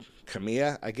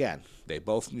 Kamea, again,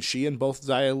 she and both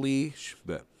Xia Li,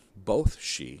 let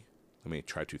me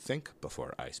try to think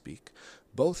before I speak.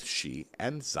 Both she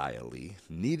and Xia Li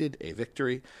needed a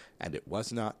victory, and it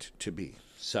was not to be.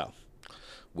 So,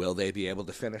 will they be able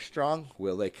to finish strong?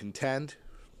 Will they contend?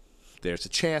 There's a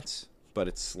chance, but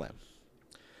it's slim.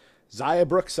 Xia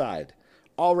Brookside,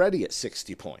 already at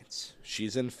 60 points.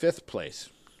 She's in 5th place.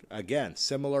 Again,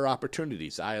 similar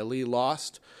opportunities. Xia Li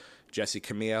lost. Jessi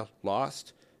Kamea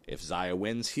lost. If Xia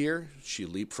wins here, she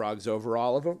leapfrogs over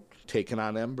all of them, taking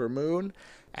on Ember Moon.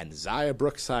 And Xia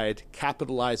Brookside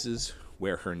capitalizes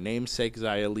where her namesake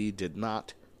Xia Li did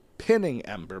not, pinning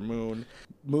Ember Moon,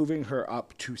 moving her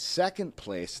up to 2nd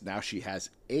place. Now she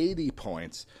has 80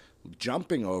 points,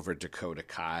 jumping over Dakota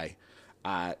Kai.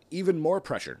 Even more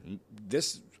pressure.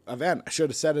 This event, I should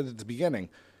have said it at the beginning,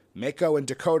 Mako and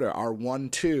Dakota are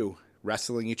 1-2,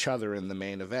 wrestling each other in the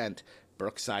main event.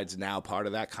 Brookside's now part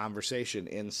of that conversation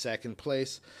in 2nd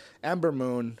place. Ember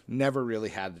Moon never really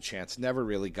had the chance, never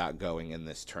really got going in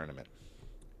this tournament.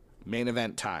 Main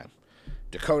event time.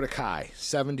 Dakota Kai,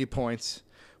 70 points,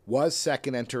 was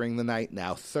 2nd entering the night,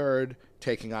 now 3rd,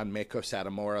 taking on Mako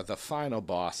Satomura, the final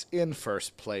boss, in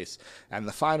 1st place. And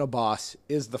the final boss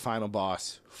is the final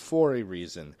boss for a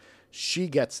reason. She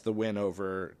gets the win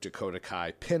over Dakota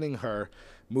Kai, pinning her,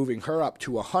 moving her up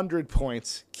to 100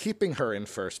 points, keeping her in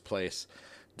 1st place.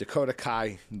 Dakota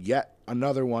Kai, yet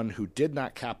another one who did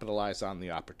not capitalize on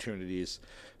the opportunities.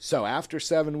 So after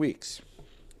 7 weeks,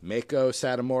 Mako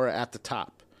Satomura at the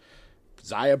top.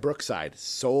 Xia Brookside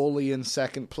solely in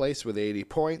 2nd place with 80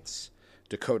 points.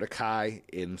 Dakota Kai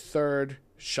in 3rd.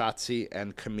 Shotzi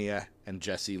and Kamea and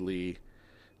Xia Li.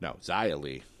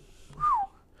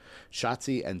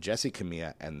 Shotzi and Jessi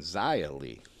Kamea and Xia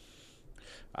Li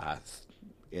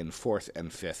in 4th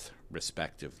and 5th,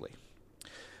 respectively.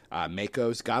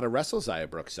 Mako's got to wrestle Xia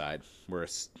Brookside. We're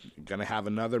going to have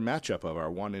another matchup of our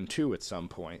 1 and 2 at some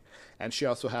point. And she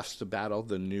also has to battle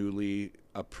the newly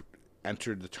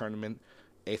entered the tournament,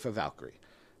 Aoife Valkyrie.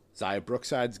 Xia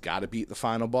Brookside's got to beat the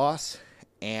final boss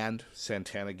and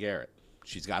Santana Garrett.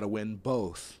 She's got to win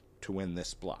both to win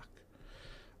this block.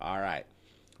 All right.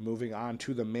 Moving on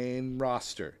to the main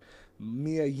roster.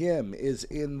 Mia Yim is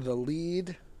in the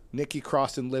lead. Nikki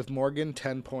Cross and Liv Morgan,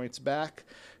 10 points back.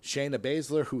 Shayna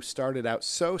Baszler, who started out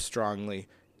so strongly,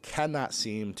 cannot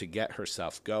seem to get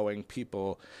herself going.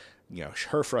 People,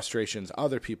 her frustrations,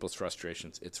 other people's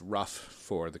frustrations. It's rough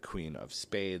for the Queen of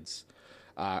Spades.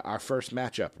 Our first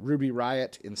matchup, Ruby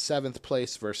Riott in 7th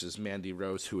place versus Mandy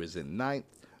Rose, who is in 9th.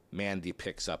 Mandy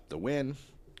picks up the win.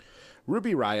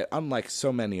 Ruby Riott, unlike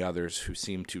so many others who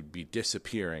seem to be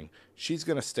disappearing, she's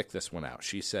going to stick this one out.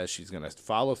 She says she's going to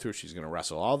follow through. She's going to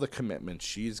wrestle all the commitments.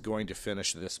 She's going to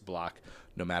finish this block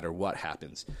no matter what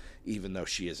happens, even though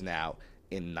she is now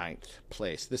in 9th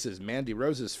place. This is Mandy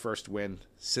Rose's first win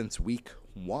since week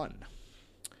 1.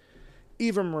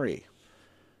 Eva Marie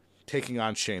taking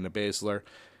on Shayna Baszler.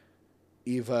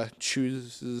 Eva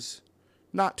chooses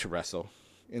not to wrestle.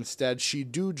 Instead, she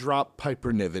do drop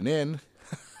Piper Niven in.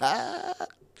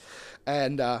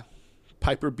 And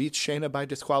Piper beats Shayna by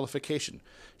disqualification.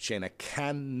 Shayna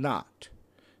cannot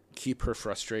keep her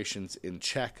frustrations in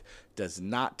check, does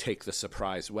not take the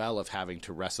surprise well of having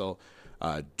to wrestle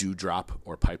Doudrop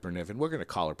or Piper Niven. We're going to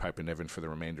call her Piper Niven for the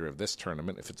remainder of this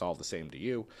tournament if it's all the same to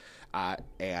you.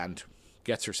 And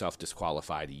gets herself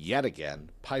disqualified yet again.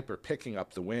 Piper picking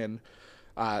up the win.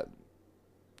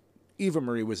 Eva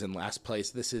Marie was in last place.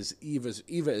 This is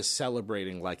Eva is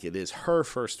celebrating like it is her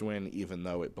first win, even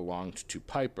though it belonged to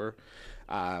Piper.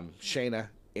 Shayna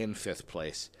in 5th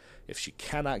place. If she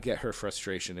cannot get her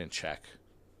frustration in check,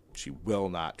 she will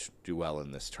not do well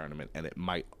in this tournament, and it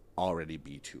might already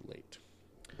be too late.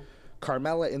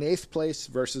 Carmella in 8th place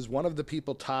versus one of the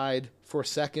people tied for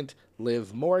 2nd,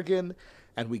 Liv Morgan,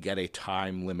 and we get a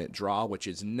time limit draw, which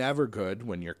is never good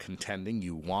when you're contending.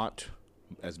 You want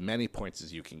as many points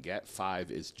as you can get.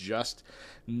 5 is just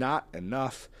not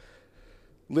enough.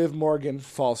 Liv Morgan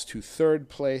falls to 3rd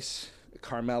place.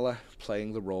 Carmella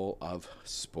playing the role of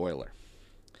spoiler.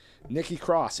 Nikki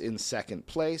Cross in 2nd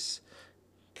place.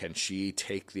 Can she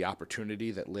take the opportunity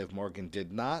that Liv Morgan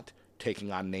did not?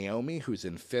 Taking on Naomi, who's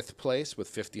in 5th place with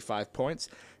 55 points.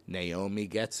 Naomi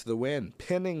gets the win,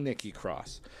 pinning Nikki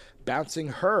Cross, bouncing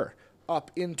her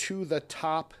up into the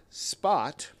top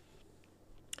spot,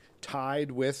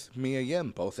 tied with Mia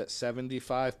Yim, both at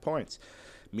 75 points.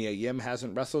 Mia Yim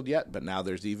hasn't wrestled yet, but now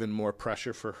there's even more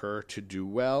pressure for her to do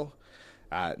well.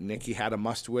 Nikki had a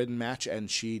must-win match,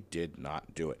 and she did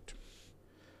not do it.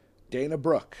 Dana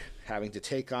Brooke having to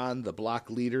take on the block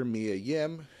leader, Mia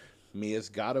Yim. Mia's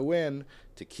got to win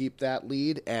to keep that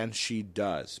lead, and she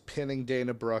does, pinning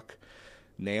Dana Brooke.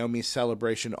 Naomi's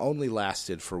celebration only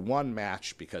lasted for one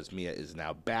match because Mia is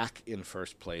now back in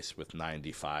 1st place with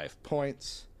 95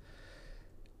 points.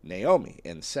 Naomi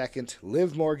in 2nd,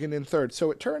 Liv Morgan in 3rd.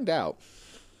 So it turned out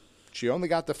she only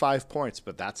got the 5 points,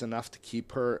 but that's enough to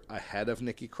keep her ahead of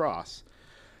Nikki Cross.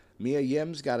 Mia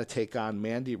Yim's got to take on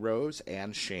Mandy Rose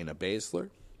and Shayna Baszler.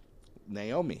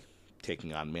 Naomi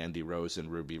taking on Mandy Rose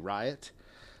and Ruby Riott.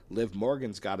 Liv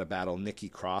Morgan's got to battle Nikki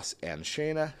Cross and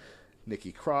Shayna.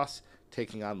 Nikki Cross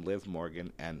taking on Liv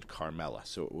Morgan and Carmella.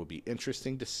 So it will be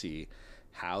interesting to see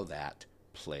how that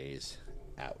plays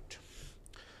out.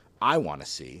 I want to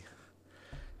see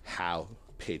how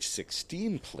page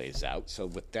 16 plays out. So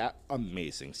with that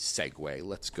amazing segue,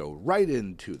 let's go right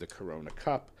into the Corona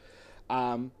Cup.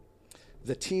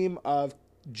 The team of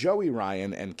Joey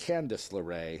Ryan and Candice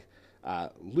LeRae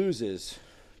loses,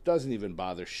 doesn't even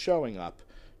bother showing up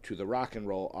to the Rock and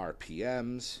Roll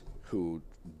RPMs, who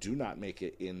do not make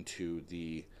it into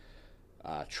the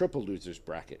triple losers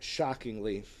bracket,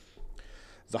 shockingly.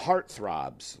 The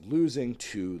Heartthrobs losing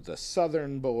to the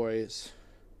Southern Boys,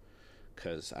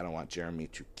 because I don't want Jeremy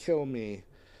to kill me.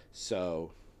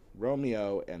 So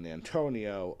Romeo and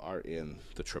Antonio are in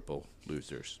the triple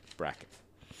losers bracket.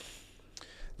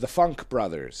 The Funk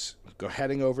Brothers go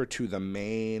heading over to the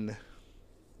main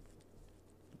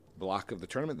block of the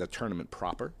tournament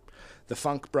proper. The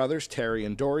Funk Brothers, Terry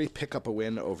and Dory, pick up a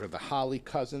win over the Holly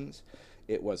Cousins.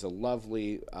 It was a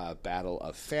lovely battle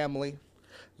of family.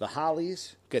 The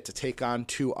Hollies get to take on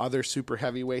 2 other super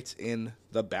heavyweights in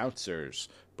the Bouncers,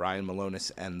 Brian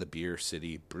Malonis and the Beer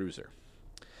City Bruiser.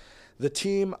 The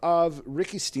team of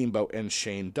Ricky Steamboat and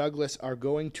Shane Douglas are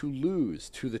going to lose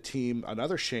to the team,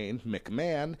 another Shane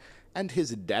McMahon, and his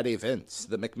daddy Vince.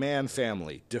 The McMahon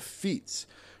family defeats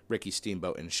Ricky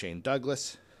Steamboat and Shane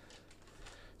Douglas.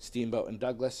 Steamboat and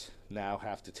Douglas now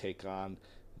have to take on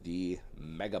the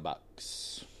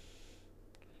Megabucks.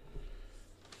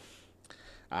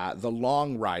 The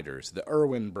Long Riders, the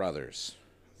Irwin brothers,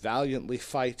 valiantly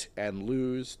fight and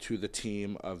lose to the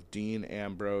team of Dean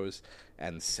Ambrose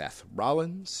and Seth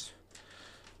Rollins.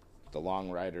 The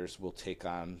Long Riders will take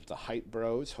on the Height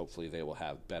Bros. Hopefully they will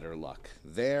have better luck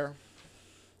there.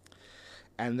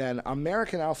 And then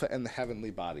American Alpha and the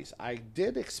Heavenly Bodies. I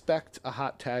did expect a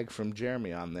hot tag from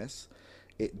Jeremy on this.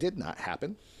 It did not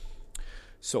happen.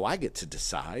 So I get to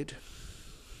decide.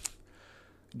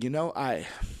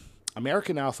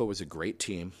 American Alpha was a great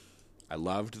team. I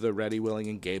loved the Ready, Willing,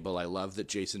 and Gable. I loved that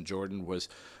Jason Jordan was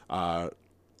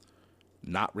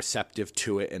not receptive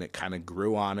to it, and it kind of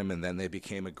grew on him, and then they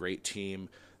became a great team.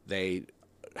 They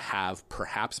have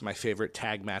perhaps my favorite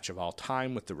tag match of all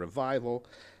time with the Revival.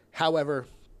 However,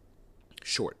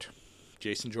 short.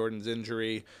 Jason Jordan's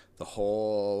injury, the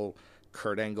whole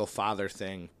Kurt Angle father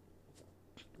thing,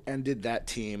 ended that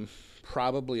team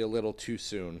probably a little too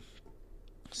soon.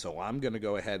 So I'm going to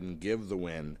go ahead and give the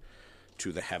win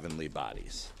to the Heavenly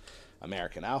Bodies.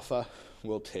 American Alpha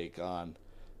will take on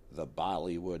the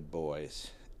Bollywood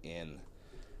Boys in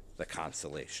the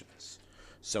Constellations.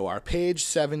 So our page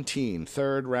 17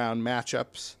 third round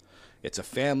matchups. It's a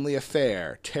family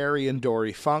affair. Terry and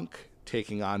Dory Funk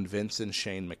taking on Vince and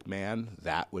Shane McMahon.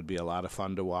 That would be a lot of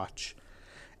fun to watch.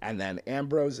 And then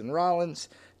Ambrose and Rollins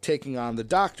taking on the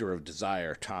Doctor of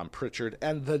Desire, Tom Pritchard,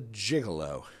 and the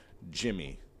Gigolo,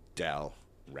 Jimmy Del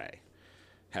Rey.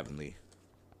 Heavenly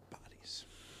Bodies.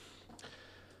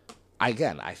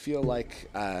 Again, I feel like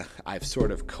I've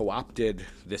sort of co-opted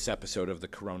this episode of the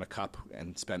Corona Cup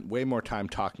and spent way more time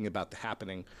talking about the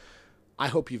happening. I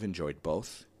hope you've enjoyed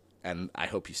both, and I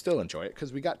hope you still enjoy it,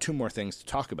 because we got 2 more things to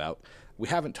talk about. We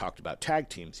haven't talked about tag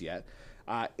teams yet.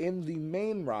 In the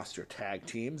main roster tag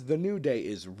teams, the New Day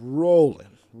is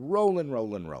rolling.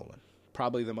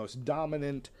 Probably the most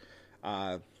dominant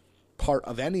part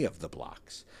of any of the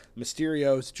blocks.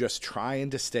 Mysterio's just trying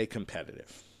to stay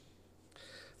competitive.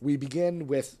 We begin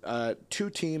with 2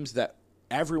 teams that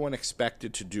everyone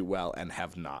expected to do well and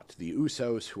have not. The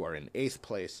Usos, who are in 8th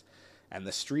place, and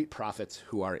the Street Profits,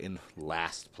 who are in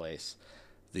last place.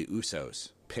 The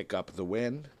Usos pick up the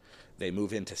win. They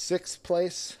move into 6th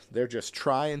place. They're just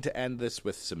trying to end this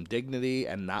with some dignity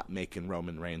and not making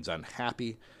Roman Reigns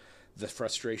unhappy. The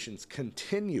frustrations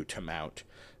continue to mount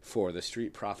for the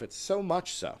Street Profits, so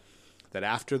much so that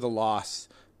after the loss,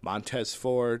 Montez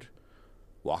Ford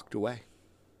walked away.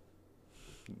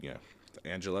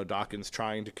 Angelo Dawkins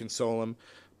trying to console him.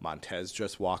 Montez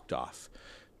just walked off.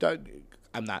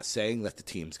 I'm not saying that the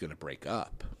team's going to break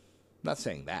up. I'm not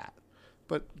saying that.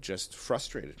 But just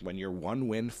frustrated. When you're 1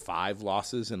 win, 5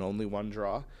 losses, and only 1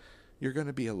 draw, you're going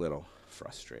to be a little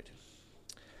frustrated.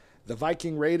 The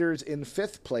Viking Raiders in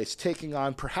 5th place, taking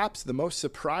on perhaps the most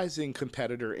surprising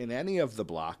competitor in any of the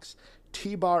blocks,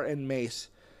 T-Bar and Mace.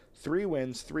 3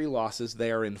 wins, 3 losses.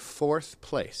 They are in 4th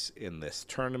place in this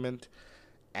tournament,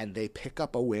 and they pick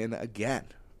up a win again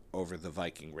over the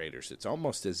Viking Raiders. It's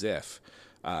almost as if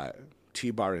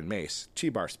T-Bar and Mace,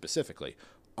 T-Bar specifically,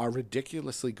 are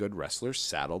ridiculously good wrestlers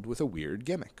saddled with a weird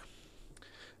gimmick.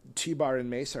 T-Bar and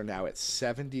Mace are now at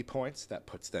 70 points. That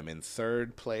puts them in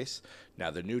 3rd place.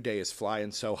 Now, the New Day is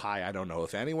flying so high, I don't know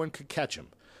if anyone could catch them,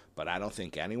 but I don't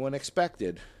think anyone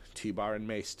expected T-Bar and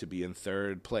Mace to be in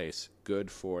 3rd place.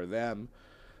 Good for them.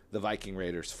 The Viking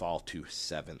Raiders fall to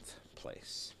 7th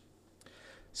place.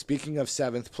 Speaking of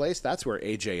 7th place, that's where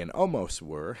AJ and Omos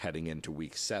were heading into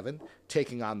Week 7,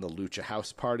 taking on the Lucha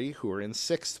House Party, who are in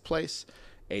 6th place.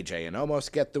 AJ and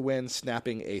Omos get the win,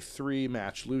 snapping a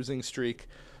 3-match losing streak.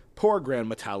 Poor Gran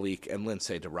Metalik and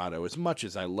Lince Dorado. As much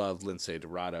as I love Lince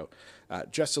Dorado,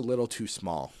 just a little too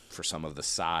small for some of the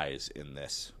size in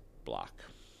this block.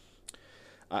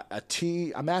 A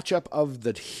matchup of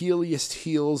the heeliest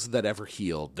heels that ever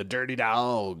healed. The Dirty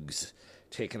Dogs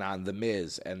taking on The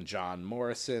Miz and John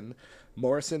Morrison.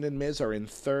 Morrison and Miz are in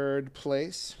 3rd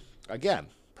place. Again,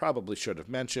 probably should have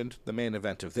mentioned the main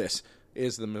event of this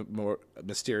is the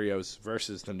Mysterios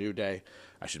versus the New Day.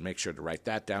 I should make sure to write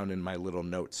that down in my little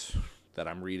notes that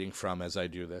I'm reading from as I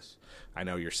do this. I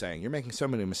know you're saying, you're making so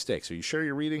many mistakes. Are you sure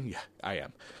you're reading? Yeah, I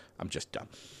am. I'm just dumb.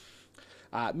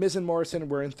 Miz and Morrison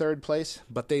were in 3rd place,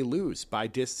 but they lose by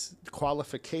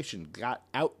disqualification. Got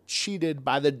out-cheated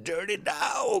by the Dirty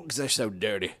Dogs. They're so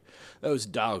dirty. Those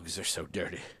dogs are so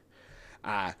dirty.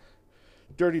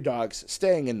 Dirty Dogs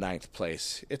staying in 9th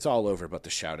place. It's all over but the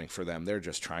shouting for them. They're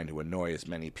just trying to annoy as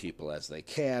many people as they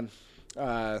can.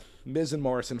 Miz and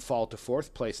Morrison fall to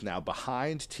 4th place now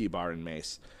behind T-Bar and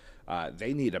Mace.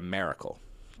 They need a miracle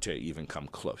to even come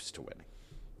close to winning.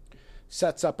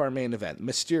 Sets up our main event.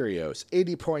 Mysterios,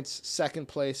 80 points, 2nd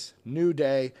place. New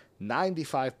Day,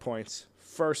 95 points,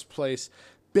 1st place.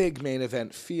 Big main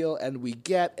event feel, and we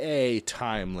get a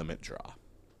time limit draw.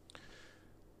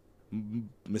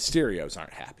 Mysterios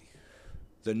aren't happy.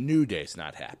 The New Day's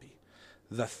not happy.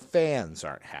 The fans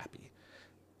aren't happy.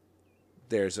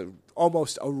 There's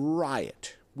almost a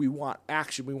riot. We want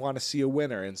action. We want to see a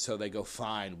winner. And so they go,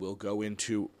 fine, we'll go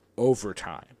into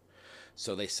overtime.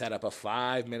 So they set up a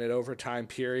 5-minute overtime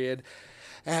period,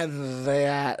 and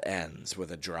that ends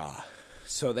with a draw.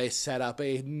 So they set up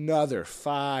another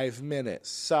 5-minute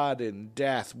sudden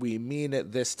death. We mean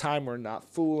it this time. We're not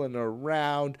fooling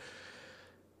around.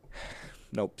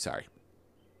 Nope, sorry.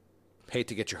 Hate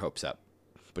to get your hopes up,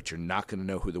 but you're not going to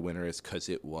know who the winner is because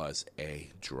it was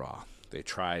a draw. They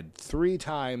tried 3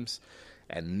 times,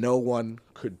 and no one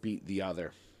could beat the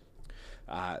other.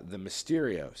 The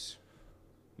Mysterios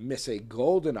miss a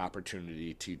golden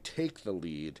opportunity to take the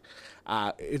lead.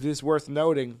 It is worth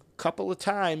noting, a couple of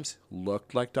times,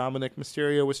 looked like Dominic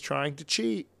Mysterio was trying to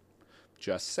cheat.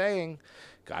 Just saying.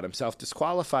 Got himself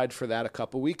disqualified for that a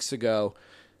couple weeks ago.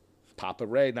 Papa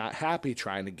Ray not happy,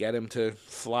 trying to get him to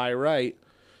fly right.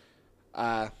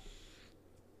 As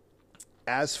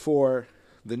for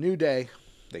the New Day,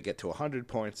 They get to 100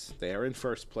 points. They are in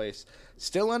first place.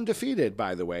 Still undefeated,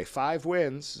 by the way. 5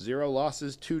 wins, 0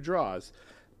 losses, 2 draws.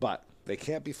 But they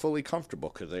can't be fully comfortable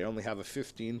because they only have a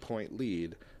 15-point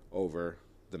lead over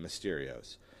the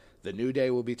Mysterios. The New Day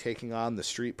will be taking on the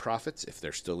Street Profits, if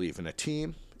they're still even a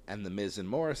team, and the Miz and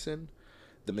Morrison.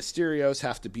 The Mysterios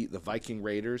have to beat the Viking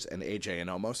Raiders and AJ and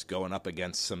Omos, going up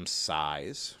against some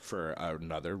size for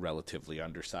another relatively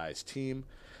undersized team.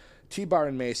 T-Bar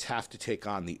and Mace have to take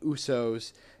on the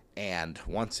Usos, and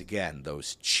once again,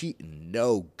 those cheating,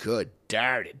 no good,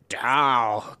 dirty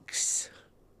dogs.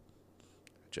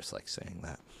 Just like saying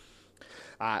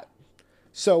that.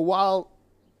 So while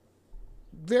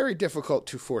very difficult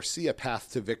to foresee a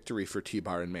path to victory for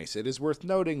T-Bar and Mace, it is worth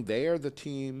noting they are the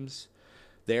team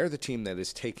that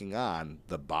is taking on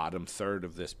the bottom third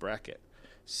of this bracket.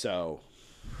 So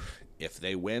if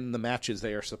they win the matches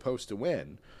they are supposed to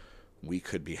win, we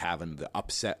could be having the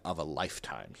upset of a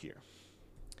lifetime here.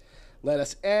 Let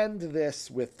us end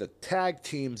this with the tag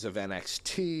teams of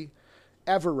NXT.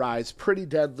 Everrise, Pretty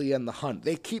Deadly, and The Hunt.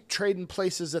 They keep trading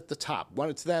places at the top. When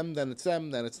it's them, then it's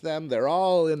them, then it's them. They're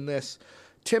all in this.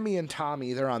 Timmy and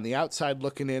Tommy, they're on the outside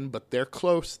looking in, but they're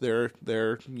close. They're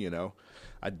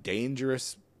a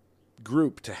dangerous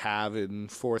group to have in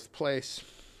fourth place.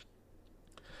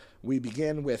 We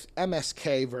begin with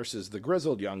MSK versus the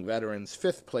Grizzled Young Veterans,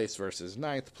 5th place versus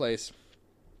 9th place.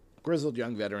 Grizzled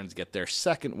Young Veterans get their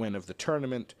second win of the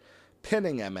tournament,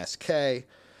 pinning MSK.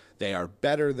 They are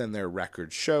better than their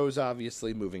record shows,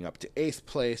 obviously, moving up to 8th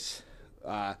place.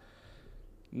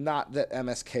 Not that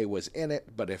MSK was in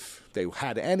it, but if they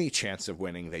had any chance of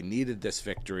winning, they needed this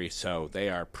victory, so they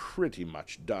are pretty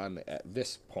much done at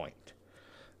this point.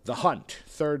 The Hunt,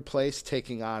 3rd place,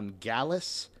 taking on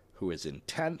Gallus, who is in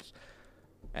 10th,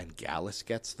 and Gallus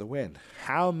gets the win.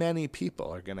 How many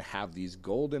people are going to have these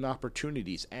golden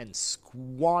opportunities and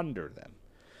squander them?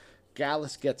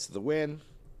 Gallus gets the win.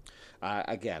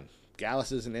 Again,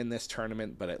 Gallus isn't in this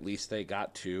tournament, but at least they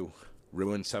got to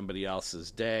ruin somebody else's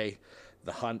day.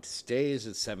 The Hunt stays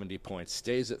at 70 points,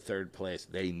 stays at 3rd place.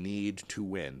 They need to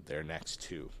win their next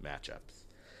 2 matchups.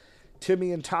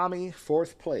 Timmy and Tommy,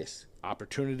 4th place.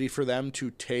 Opportunity for them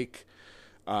to take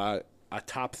a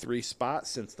top 3 spot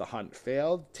since the Hunt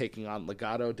failed, taking on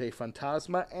Legado de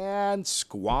Fantasma, and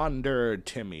squandered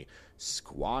Timmy,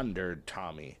 squandered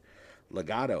Tommy.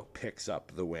 Legado picks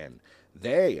up the win.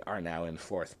 They are now in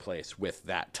 4th place with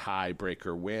that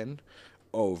tiebreaker win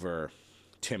over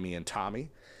Timmy and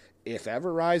Tommy. If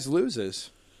Everrise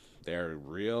loses, they're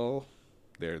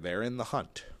in the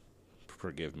Hunt.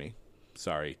 Forgive me.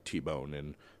 Sorry, T-Bone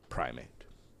and Primate.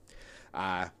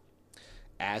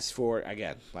 As for,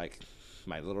 again, like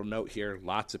my little note here,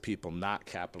 lots of people not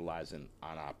capitalizing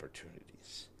on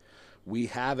opportunities. We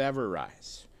have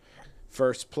Everrise,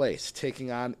 1st place,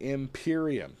 taking on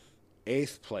Imperium,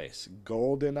 8th place,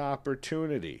 golden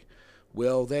opportunity.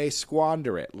 Will they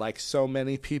squander it like so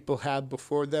many people have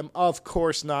before them? Of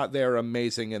course not. They're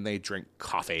amazing and they drink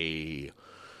coffee.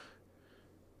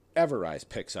 Everrise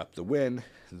picks up the win.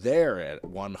 They're at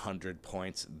 100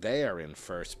 points. They are in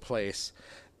 1st place.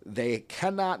 They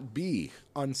cannot be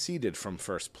unseated from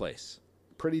 1st place.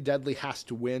 Pretty Deadly has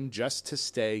to win just to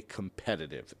stay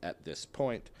competitive at this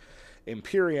point.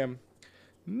 Imperium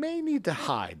may need to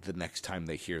hide the next time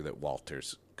they hear that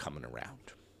Walter's coming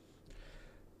around.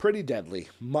 Pretty Deadly,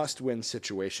 must-win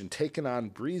situation, taking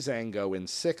on Breezango in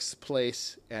 6th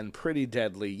place, and Pretty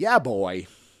Deadly, yeah boy,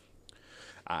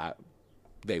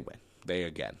 they win. They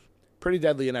again. Pretty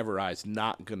Deadly and Everrise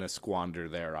not going to squander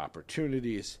their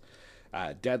opportunities.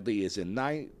 Deadly is in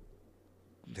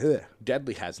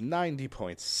Deadly has 90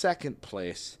 points, 2nd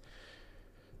place.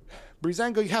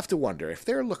 Breezango, you have to wonder, if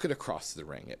they're looking across the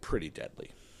ring at Pretty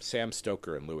Deadly, Sam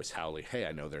Stoker and Lewis Howley, hey,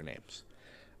 I know their names.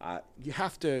 You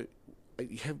have to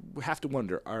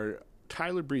wonder, are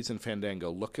Tyler Breeze and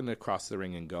Fandango looking across the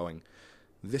ring and going,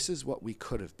 this is what we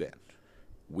could have been.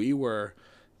 We were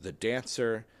the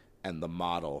dancer and the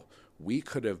model. We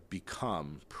could have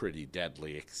become Pretty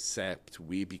Deadly, except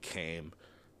we became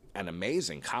an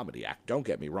amazing comedy act. Don't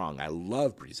get me wrong, I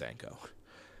love Breezango.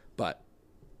 But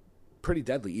Pretty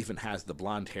Deadly even has the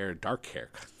blonde hair, dark hair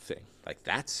thing. Like,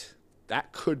 that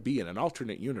could be in an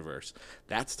alternate universe.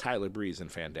 That's Tyler Breeze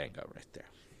and Fandango right there.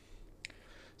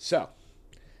 So,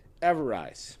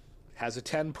 Everrise has a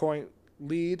 10-point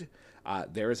lead.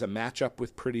 There is a matchup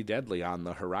with Pretty Deadly on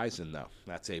the horizon, though.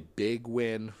 That's a big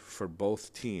win for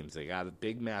both teams. They got a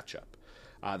big matchup.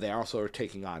 They also are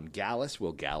taking on Gallus.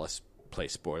 Will Gallus play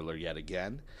spoiler yet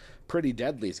again? Pretty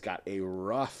Deadly's got a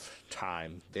rough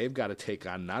time. They've got to take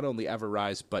on not only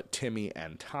Everrise, but Timmy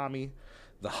and Tommy.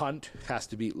 The Hunt has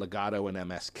to beat Legado and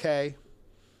MSK.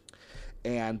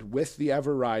 And with the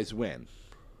Everrise win,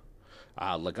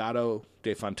 Legado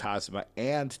de Fantasma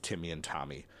and Timmy and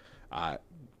Tommy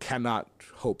cannot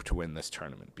hope to win this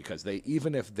tournament, because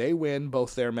even if they win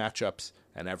both their matchups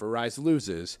and Everrise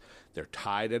loses, they're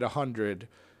tied at 100.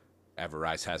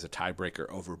 Everrise has a tiebreaker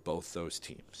over both those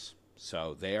teams.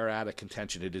 So they are out of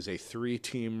contention. It is a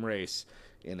 3-team race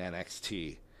in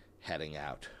NXT heading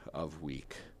out of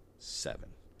week 7.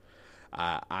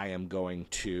 I am going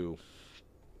to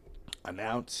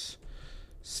announce,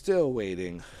 still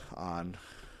waiting on,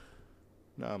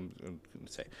 I'm going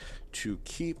to say, to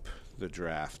keep the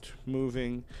draft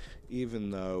moving,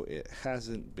 even though it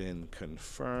hasn't been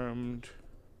confirmed.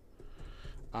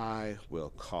 I will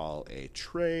call a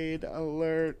trade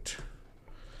alert.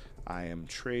 I am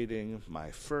trading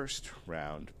my first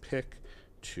round pick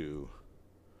to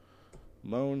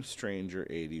Lone Stranger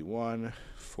 81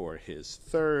 for his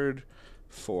 3rd,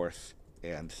 4th,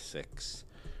 and 6th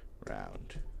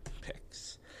round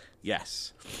picks.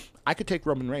 Yes, I could take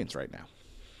Roman Reigns right now.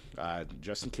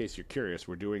 Just in case you're curious,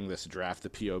 we're doing this draft, the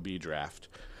POB draft.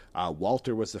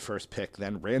 Walter was the first pick,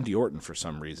 then Randy Orton for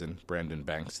some reason, Brandon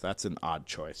Banks. That's an odd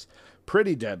choice.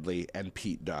 Pretty Deadly, and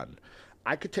Pete Dunne.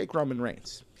 I could take Roman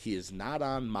Reigns. He is not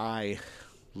on my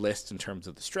list in terms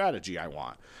of the strategy I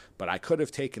want, but I could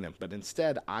have taken him. But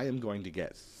instead, I am going to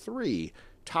get 3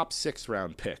 top 6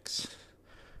 round picks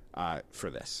for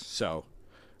this. So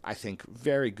I think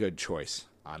very good choice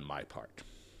on my part.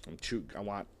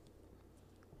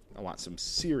 I want some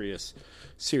serious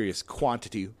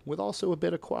quantity with also a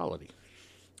bit of quality.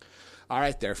 All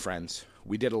right there, friends.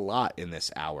 We did a lot in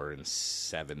this hour and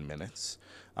 7 minutes.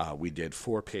 We did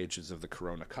 4 pages of the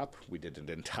Corona Cup. We did an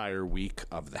entire week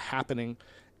of the happening,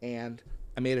 and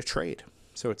I made a trade.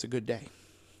 So it's a good day.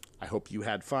 I hope you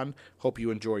had fun. Hope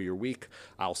you enjoy your week.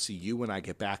 I'll see you when I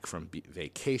get back from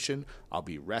vacation. I'll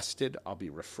be rested. I'll be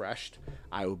refreshed.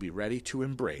 I will be ready to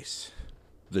embrace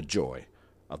the joy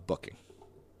of booking.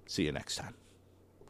 See you next time.